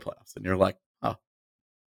they made the playoffs, and you're like, oh,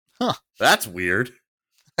 that's weird.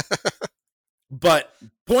 But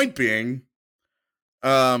point being,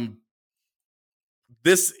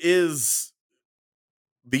 this is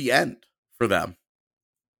the end for them.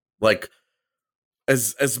 Like,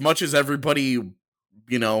 as much as everybody,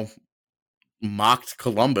 mocked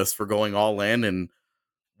Columbus for going all in and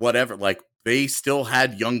whatever, like, they still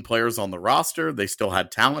had young players on the roster. They still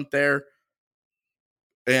had talent there.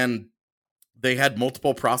 And they had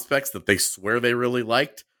multiple prospects that they swear they really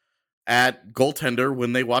liked at goaltender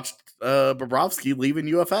when they watched Bobrovsky leave in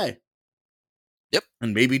UFA. Yep.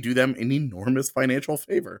 And maybe do them an enormous financial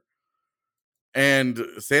favor. And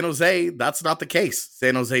San Jose, that's not the case.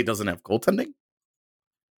 San Jose doesn't have goaltending.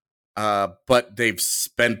 But they've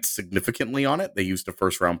spent significantly on it. They used a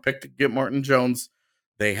first-round pick to get Martin Jones.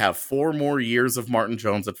 They have 4 more years of Martin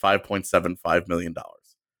Jones at $5.75 million.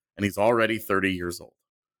 And he's already 30 years old.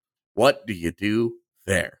 What do you do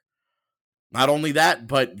there? Not only that,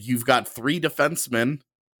 but you've got 3 defensemen.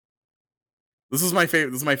 This is my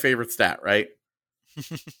favorite stat, right?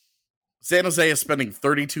 San Jose is spending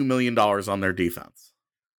 $32 million on their defense.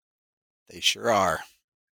 They sure are.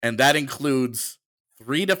 And that includes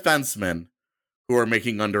 3 defensemen who are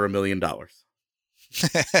making under $1 million.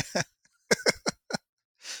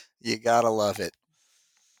 You gotta love it.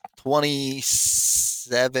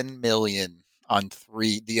 $27 million on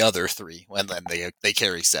the other 3, when then they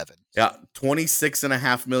carry 7. Yeah,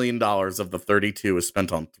 $26.5 million of the 32 is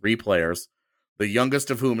spent on 3 players, the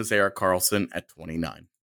youngest of whom is Erik Karlsson at 29.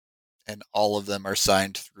 And all of them are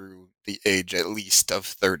signed through the age at least of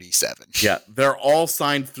 37. Yeah, they're all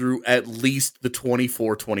signed through at least the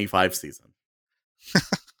 24-25 season.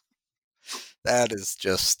 That is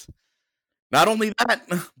just... Not only that,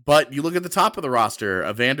 but you look at the top of the roster,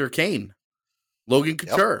 Evander Kane, Logan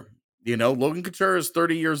Couture. Yep. Logan Couture is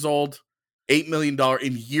 30 years old, $8 million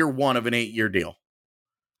in year 1 of an 8-year deal.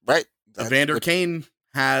 Right. Evander Kane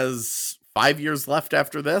has 5 years left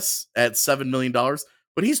after this at $7 million,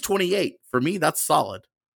 but he's 28. For me, that's solid.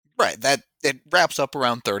 Right. It wraps up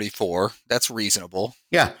around 34. That's reasonable.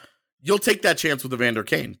 Yeah. You'll take that chance with Evander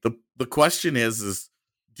Kane. The question is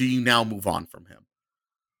do you now move on from him?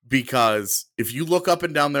 Because if you look up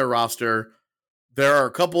and down their roster, there are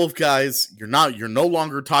a couple of guys you're no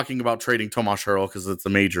longer talking about trading Tomas Hertl because it's a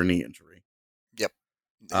major knee injury. Yep.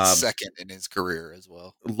 Second in his career as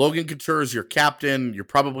well. Logan Couture is your captain. You're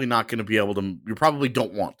probably not going to be able to, you probably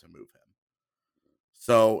don't want to move him.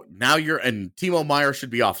 So now and Timo Meier should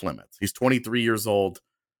be off limits. He's 23 years old.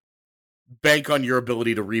 Bank on your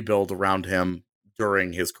ability to rebuild around him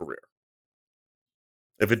during his career.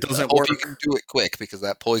 If it doesn't work, you can do it quick because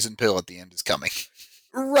that poison pill at the end is coming.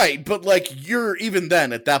 Right, but you're even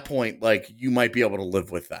then at that point, you might be able to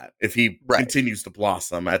live with that if he continues to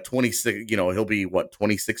blossom at 26. He'll be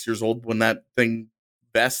 26 years old when that thing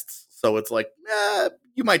vests. So it's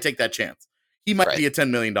you might take that chance. He might be a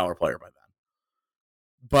 $10 million player by then.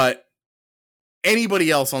 But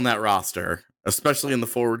anybody else on that roster, especially in the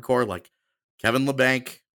forward core, like Kevin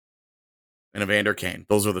LeBanc and Evander Kane,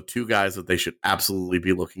 those are the 2 guys that they should absolutely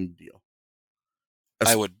be looking to deal.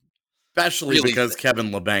 I would. Especially really because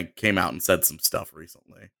Kevin LeBanc came out and said some stuff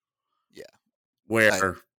recently. Yeah.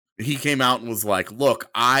 Where he came out and was like, look,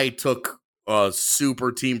 I took a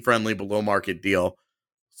super team-friendly below-market deal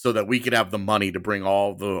so that we could have the money to bring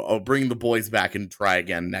bring the boys back and try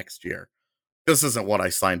again next year. This isn't what I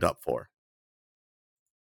signed up for.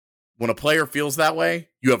 When a player feels that way,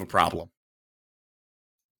 you have a problem.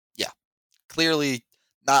 Yeah. Clearly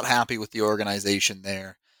not happy with the organization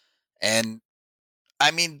there. And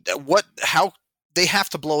I mean, how they have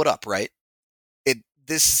to blow it up, right?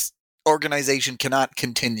 This organization cannot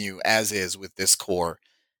continue as is with this core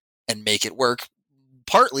and make it work,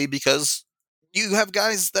 partly because you have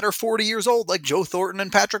guys that are 40 years old, like Joe Thornton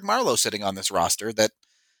and Patrick Marleau, sitting on this roster that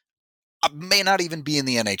may not even be in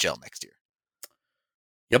the NHL next year.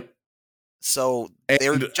 Yep. So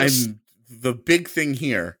they're and the big thing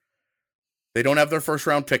here, they don't have their first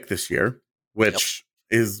round pick this year, which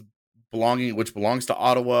belongs to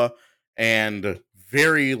Ottawa, and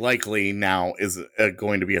very likely now is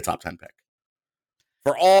going to be a top 10 pick.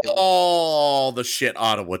 For all the shit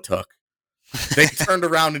Ottawa took, they turned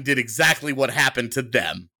around and did exactly what happened to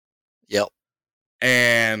them. Yep.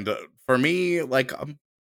 And for me, like, I'm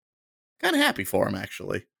kind of happy for them,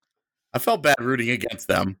 actually. I felt bad rooting against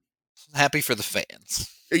them. Happy for the fans.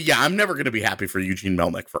 Yeah, I'm never going to be happy for Eugene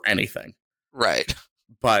Melnyk for anything. Right.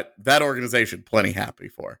 But that organization, plenty happy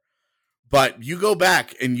for. But you go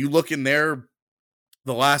back and you look in there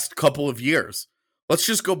the last couple of years. Let's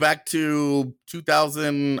just go back to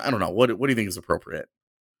 2000. I don't know. What do you think is appropriate?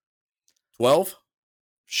 12?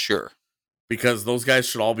 Sure. Because those guys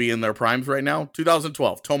should all be in their primes right now.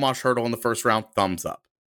 2012, Tomas Hertl in the first round, thumbs up.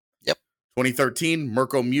 Yep. 2013,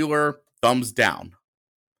 Mirko Mueller, thumbs down.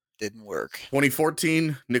 Didn't work.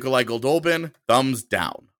 2014, Nikolai Goldobin, thumbs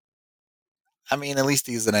down. I mean, at least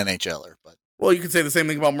he's an NHLer, but... Well, you could say the same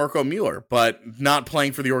thing about Mirko Mueller, but not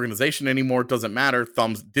playing for the organization anymore, doesn't matter.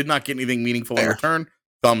 Thumbs, did not get anything meaningful in return,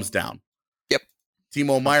 thumbs down. Yep.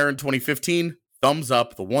 Timo Meier in 2015, thumbs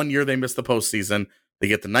up. The 1 year they missed the postseason, they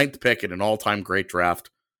get the 9th pick in an all-time great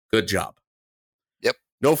draft. Good job. Yep.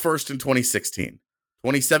 No first in 2016.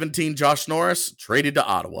 2017, Josh Norris, traded to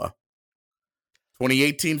Ottawa.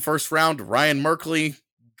 2018 first round, Ryan Merkley,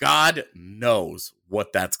 God knows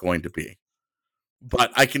what that's going to be.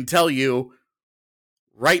 But I can tell you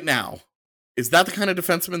right now, is that the kind of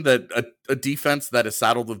defenseman that a defense that is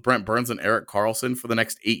saddled with Brent Burns and Erik Karlsson for the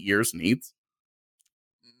next 8 years needs?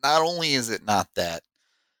 Not only is it not that,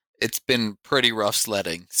 it's been pretty rough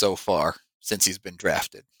sledding so far since he's been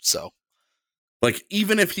drafted. So, like,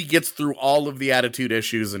 even if he gets through all of the attitude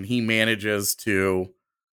issues and he manages to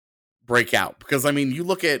break out, because I mean, you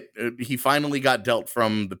look at he finally got dealt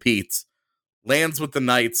from the Petes, lands with the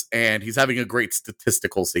Knights, and he's having a great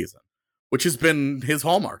statistical season, which has been his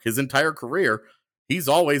hallmark his entire career. He's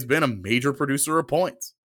always been a major producer of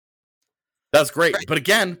points. That's great. Right. But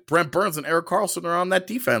again, Brent Burns and Erik Karlsson are on that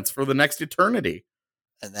defense for the next eternity.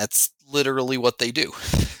 And that's literally what they do.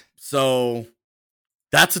 So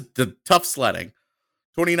that's the tough sledding.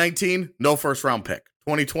 2019, no first round pick.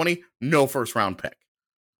 2020, no first round pick.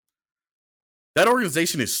 That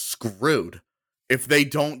organization is screwed if they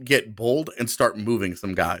don't get bold and start moving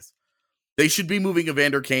some guys. They should be moving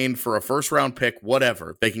Evander Kane for a first round pick,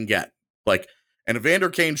 whatever they can get. Like, and Evander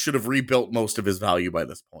Kane should have rebuilt most of his value by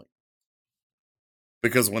this point.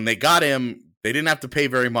 Because when they got him, they didn't have to pay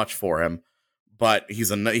very much for him, but he's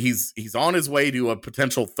on his way to a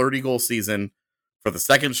potential 30-goal season for the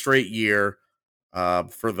second straight year,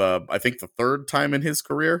 for I think the third time in his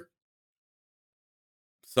career.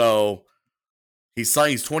 So he's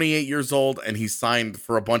 28 years old, and he's signed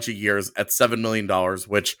for a bunch of years at $7 million,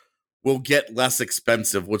 which will get less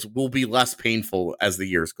expensive, which will be less painful as the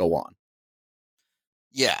years go on.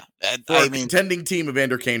 Yeah. For a contending team,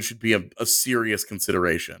 Evander Kane should be a serious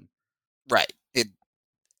consideration. Right.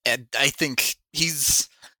 And I think he's,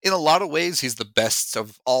 in a lot of ways, he's the best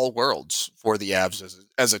of all worlds for the Avs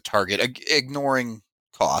as a target, ignoring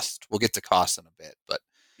cost. We'll get to cost in a bit, but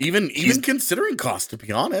even considering cost, to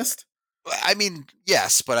be honest. I mean,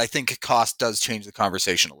 yes, but I think cost does change the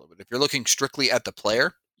conversation a little bit. If you're looking strictly at the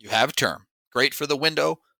player, you have a term. Great for the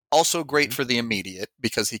window, also great for the immediate,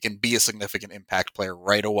 because he can be a significant impact player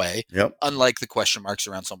right away. Yep. Unlike the question marks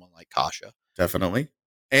around someone like Kasha. Definitely.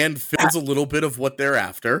 And fills a little bit of what they're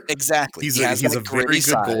after. Exactly. He's a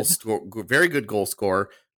very good goal scorer.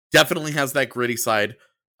 Definitely has that gritty side.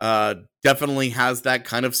 Definitely has that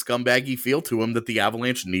kind of scumbaggy feel to him that the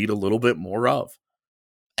Avalanche need a little bit more of.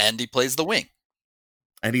 And he plays the wing.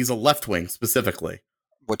 And he's a left wing specifically.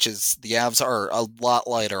 Which is, the Avs are a lot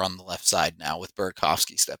lighter on the left side now with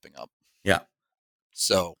Burakovsky stepping up. Yeah.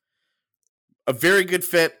 So. A very good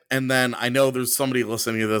fit. And then I know there's somebody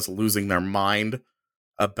listening to this losing their mind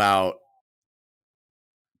about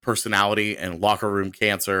personality and locker room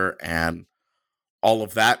cancer and all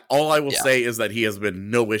of that. All I will say is that he has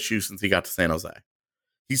been no issue since he got to San Jose.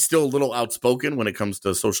 He's still a little outspoken when it comes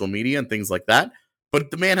to social media and things like that,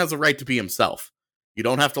 but the man has a right to be himself. You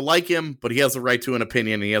don't have to like him, but he has a right to an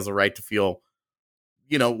opinion. And he has a right to feel,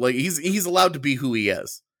 like he's allowed to be who he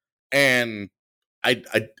is. And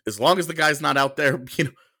as long as the guy's not out there,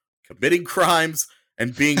 committing crimes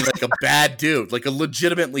and being like a bad dude, like a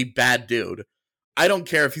legitimately bad dude, I don't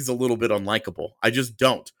care if he's a little bit unlikable. I just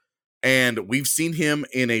don't. And we've seen him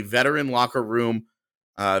in a veteran locker room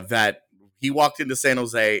that he walked into San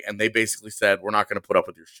Jose and they basically said, we're not going to put up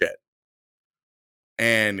with your shit.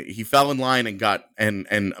 And he fell in line and got, and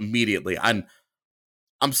immediately, I'm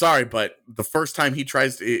sorry, but the first time he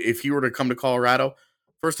tries to, if he were to come to Colorado,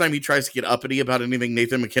 first time he tries to get uppity about anything,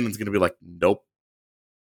 Nathan McKinnon's going to be like, nope,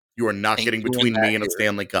 you are not getting between me and a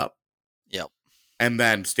Stanley Cup. Yep. And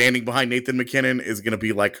then standing behind Nathan McKinnon is going to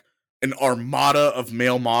be like an armada of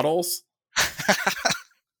male models.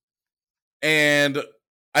 And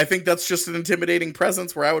I think that's just an intimidating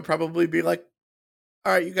presence where I would probably be like,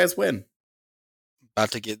 all right, you guys win.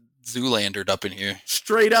 About to get Zoolandered up in here.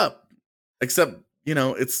 Straight up. Except,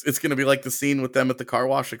 it's going to be like the scene with them at the car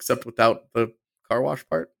wash, except without the car wash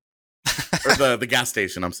part. Or the gas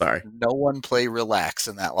station, I'm sorry. No one play relax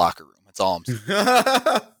in that locker room. That's all I'm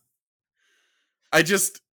saying. I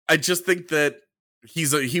just think that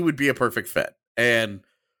he would be a perfect fit. And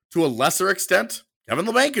to a lesser extent, Kevin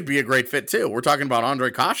Labanc could be a great fit too. We're talking about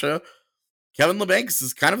Andre Kasha. Kevin Labanc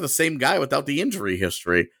is kind of the same guy without the injury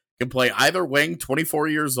history. Can play either wing, 24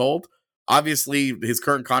 years old. Obviously, his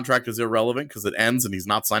current contract is irrelevant because it ends and he's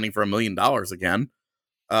not signing for $1 million again.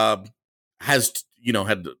 Has,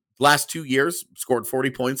 had last 2 years, scored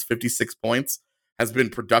 40 points, 56 points, has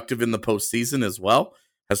been productive in the postseason as well.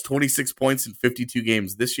 Has 26 points in 52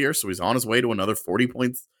 games this year, so he's on his way to another 40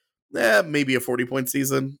 points. Maybe a 40-point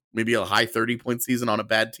season, maybe a high 30-point season on a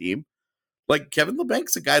bad team. Like, Kevin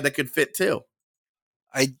Labanc's a guy that could fit too.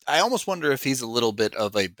 I almost wonder if he's a little bit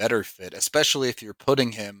of a better fit, especially if you're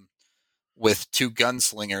putting him with two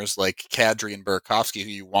gunslingers like Kadri and Burakovsky, who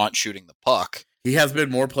you want shooting the puck. He has been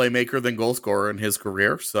more playmaker than goal scorer in his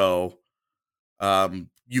career, so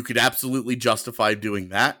you could absolutely justify doing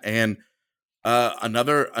that. And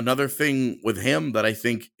another thing with him that I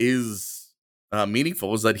think is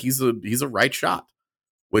meaningful is that he's a right shot,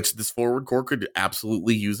 which this forward core could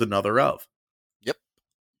absolutely use another of. Yep.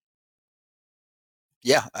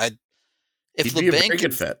 Yeah, if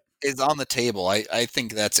Labanc is on the table, I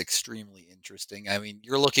think that's extremely interesting. I mean,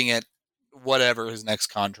 you're looking at whatever his next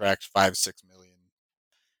contract, $5-6 million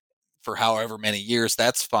for however many years.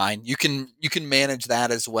 That's fine. You can manage that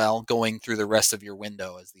as well going through the rest of your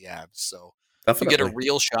window as the Avs. So definitely. You get a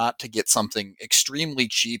real shot to get something extremely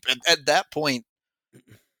cheap. And at that point,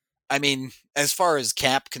 I mean, as far as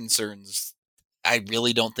cap concerns, I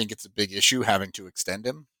really don't think it's a big issue having to extend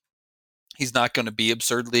him. He's not going to be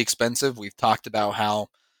absurdly expensive. We've talked about how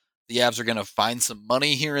the Avs are going to find some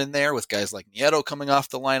money here and there with guys like Nieto coming off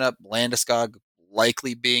the lineup, Landeskog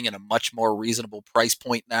likely being in a much more reasonable price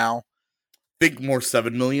point now. Think more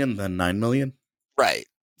 $7 million than $9 million. Right.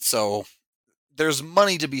 So there's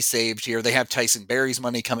money to be saved here. They have Tyson Barrie's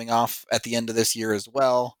money coming off at the end of this year as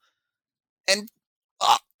well. And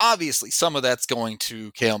obviously some of that's going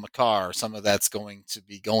to Cale Makar. Some of that's going to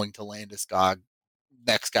be going to Landeskog.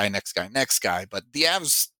 Next guy. But the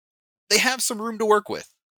Avs, they have some room to work with.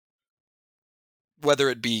 Whether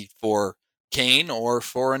it be for Kane or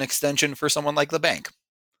for an extension for someone like Labanc.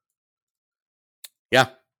 Yeah.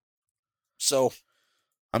 So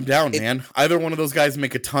I'm down, man. Either one of those guys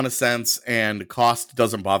make a ton of sense, and cost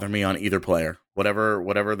doesn't bother me on either player.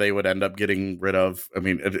 Whatever they would end up getting rid of. I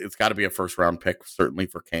mean, it's got to be a first round pick, certainly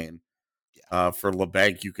for Kane. Yeah. For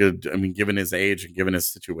Labanc, you could, I mean, given his age and given his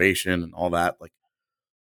situation and all that, like,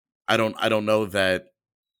 I don't know that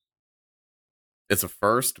it's a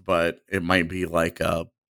first, but it might be like a.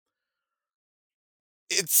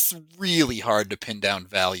 It's really hard to pin down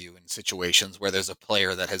value in situations where there's a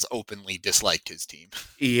player that has openly disliked his team.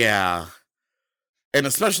 Yeah. And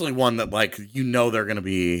especially one that, like, they're going to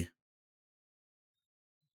be.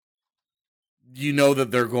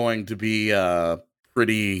 That they're going to be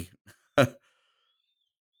pretty.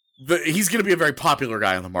 He's going to be a very popular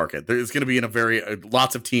guy on the market. There's going to be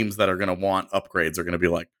lots of teams that are going to want upgrades are going to be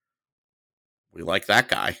like, we like that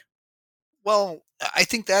guy. Well, I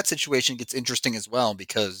think that situation gets interesting as well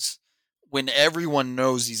because when everyone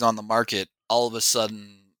knows he's on the market, all of a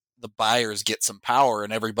sudden the buyers get some power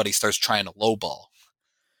and everybody starts trying to lowball.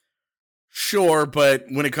 Sure, but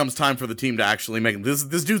when it comes time for the team to actually make him, this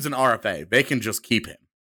dude's an RFA. They can just keep him.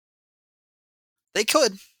 They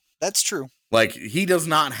could. That's true. Like, he does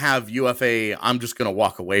not have UFA, I'm just going to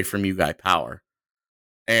walk away from you guy power.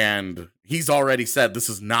 And he's already said, this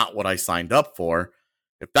is not what I signed up for.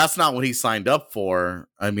 If that's not what he signed up for,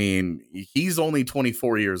 I mean, he's only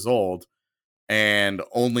 24 years old and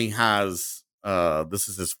only has, this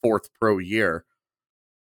is his fourth pro year.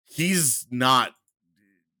 He's not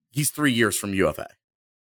he's 3 years from UFA.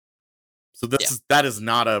 So that is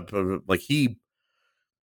not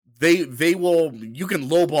they will, you can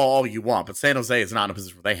lowball all you want, but San Jose is not in a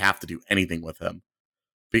position where they have to do anything with him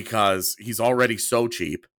because he's already so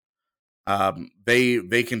cheap.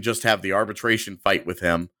 They can just have the arbitration fight with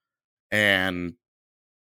him and,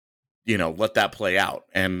 let that play out.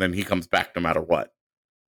 And then he comes back no matter what.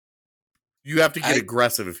 You have to get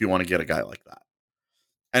aggressive if you want to get a guy like that.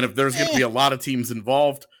 And if there's going to be a lot of teams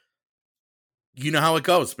involved, you know how it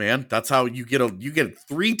goes, man. That's how you get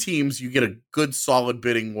 3 teams, you get a good solid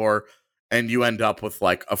bidding war, and you end up with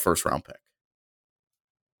like a first round pick.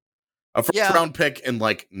 A first round pick and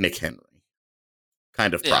like Nick Henry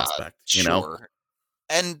kind of prospect, you know?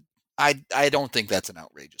 And I don't think that's an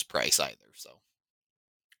outrageous price either. So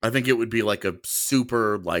I think it would be like a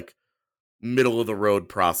super like middle of the road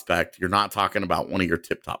prospect. You're not talking about one of your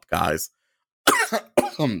tip top guys.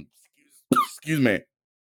 Excuse me.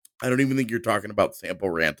 I don't even think you're talking about Sampo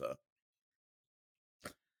Ranta.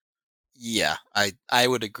 Yeah, I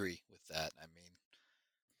would agree with that. I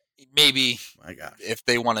mean, maybe if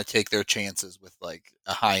they want to take their chances with like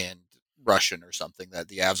a high-end Russian or something that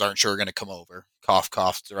the Avs aren't sure are going to come over. Cough,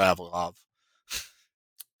 Zaravalov.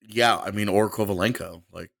 Yeah, I mean, or Kovalenko.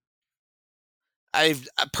 Like,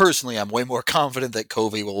 I'm way more confident that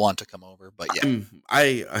Kovy will want to come over, but yeah.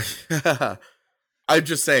 I'm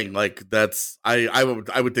just saying, like, that's I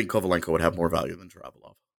would think Kovalenko would have more value than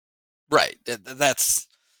Zaravalov. Right. That's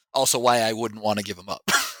also why I wouldn't want to give him up.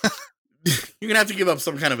 You're gonna have to give up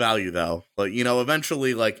some kind of value, though. Like,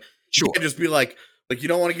 eventually, like, you can't just be like you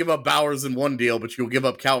don't want to give up Bowers in one deal, but you'll give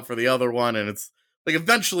up Kaut for the other one, and it's like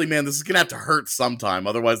eventually, man, this is gonna have to hurt sometime.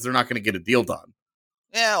 Otherwise, they're not gonna get a deal done.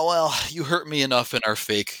 Yeah, well, you hurt me enough in our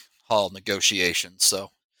fake Hall negotiations,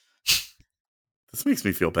 so this makes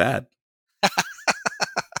me feel bad.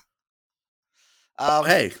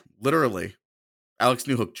 Hey, literally, Alex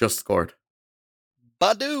Newhook just scored.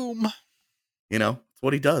 Badoom. It's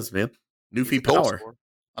what he does, man. Newfie power.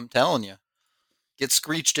 I'm telling you. Get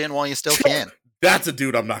screeched in while you still can. That's a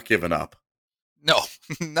dude I'm not giving up. No,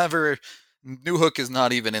 never. Newhook is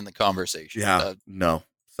not even in the conversation. Yeah, no.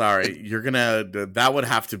 Sorry. That would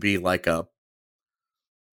have to be like a,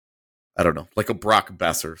 I don't know, like a Brock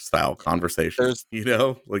Besser style conversation.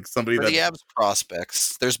 Like somebody for the Avs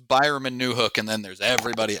prospects. There's Byram and Newhook, and then there's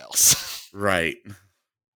everybody else. Right.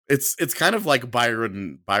 It's kind of like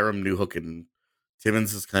Byram, Newhook, and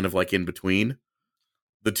Timmins is kind of like in between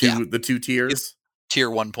the two tiers. It's tier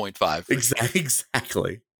 1.5.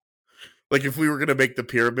 Exactly. Like if we were gonna make the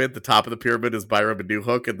pyramid, the top of the pyramid is Byram and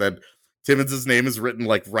Newhook, and then Timmins' name is written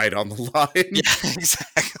like right on the line. Yeah,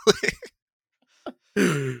 exactly.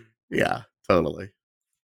 Yeah, totally.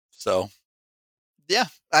 So, yeah,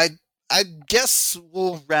 I guess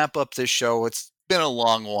we'll wrap up this show. It's been a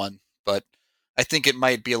long one, but I think it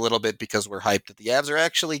might be a little bit because we're hyped that the Avs are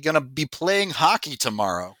actually going to be playing hockey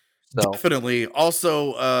tomorrow. So. Definitely.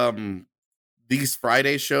 Also, these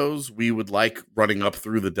Friday shows we would like running up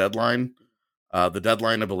through the deadline. The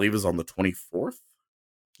deadline, I believe, is on the 24th.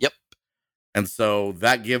 Yep. And so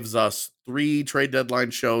that gives us 3 trade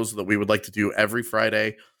deadline shows that we would like to do every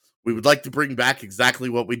Friday. We would like to bring back exactly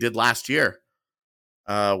what we did last year,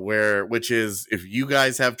 which is if you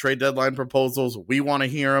guys have trade deadline proposals, we want to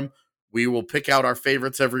hear them. We will pick out our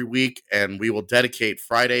favorites every week, and we will dedicate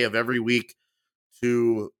Friday of every week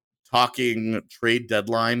to talking trade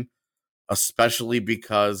deadline, especially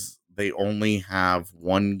because they only have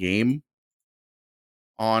one game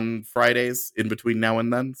on Fridays in between now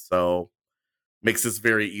and then. So makes this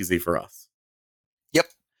very easy for us. Yep.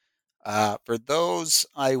 For those,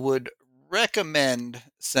 I would recommend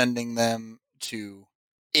sending them to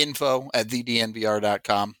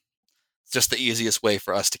info@thednvr.com. It's just the easiest way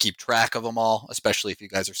for us to keep track of them all, especially if you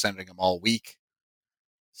guys are sending them all week.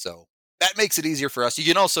 So that makes it easier for us. You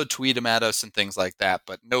can also tweet them at us and things like that,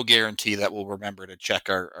 but no guarantee that we'll remember to check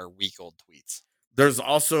our week-old tweets. There's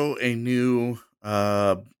also a new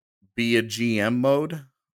be a GM mode,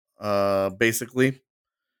 basically,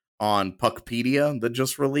 on Puckpedia that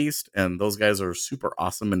just released, and those guys are super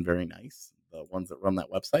awesome and very nice, the ones that run that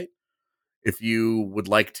website. If you would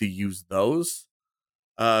like to use those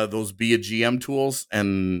be a GM tools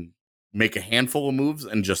and make a handful of moves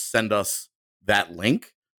and just send us that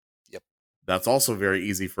link. Yep. That's also very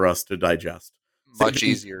easy for us to digest. Much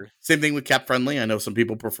easier. Same thing with Cap Friendly. I know some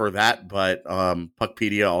people prefer that, but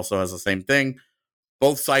Puckpedia also has the same thing.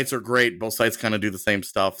 Both sites are great. Both sites kind of do the same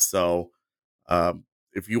stuff. So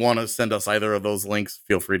if you want to send us either of those links,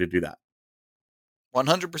 feel free to do that.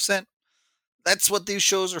 100%. That's what these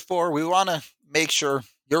shows are for. We want to make sure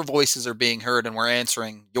your voices are being heard and we're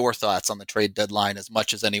answering your thoughts on the trade deadline as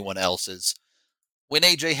much as anyone else's. When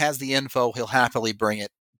AJ has the info, he'll happily bring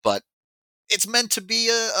it, but it's meant to be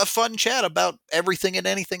a fun chat about everything and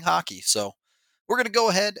anything hockey. So we're going to go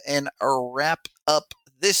ahead and wrap up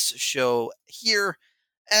this show here.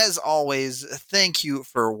 As always, thank you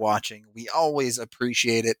for watching. We always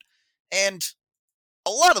appreciate it. And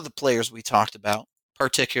a lot of the players we talked about,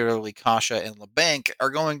 particularly Kasha and LeBanc, are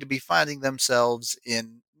going to be finding themselves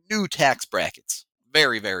in new tax brackets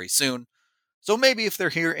very, very soon. So maybe if they're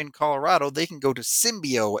here in Colorado, they can go to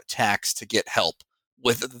Symbio Tax to get help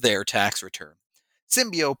with their tax return.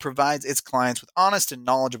 Symbio provides its clients with honest and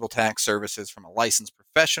knowledgeable tax services from a licensed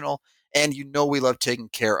professional, and you know we love taking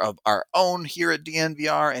care of our own here at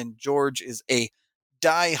DNVR, and George is a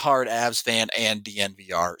die-hard Avs fan and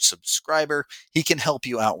DNVR subscriber. He can help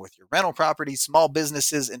you out with your rental properties, small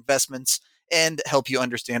businesses, investments, and help you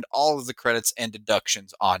understand all of the credits and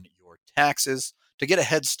deductions on your taxes. To get a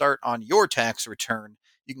head start on your tax return,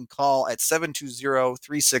 you can call at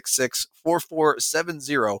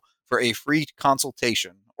 720-366-4470 for a free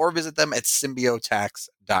consultation, or visit them at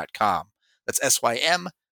symbiotax.com. That's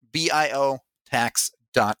SYMBIO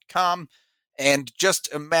tax.com. And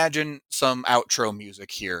just imagine some outro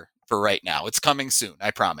music here for right now. It's coming soon,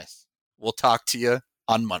 I promise. We'll talk to you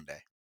on Monday.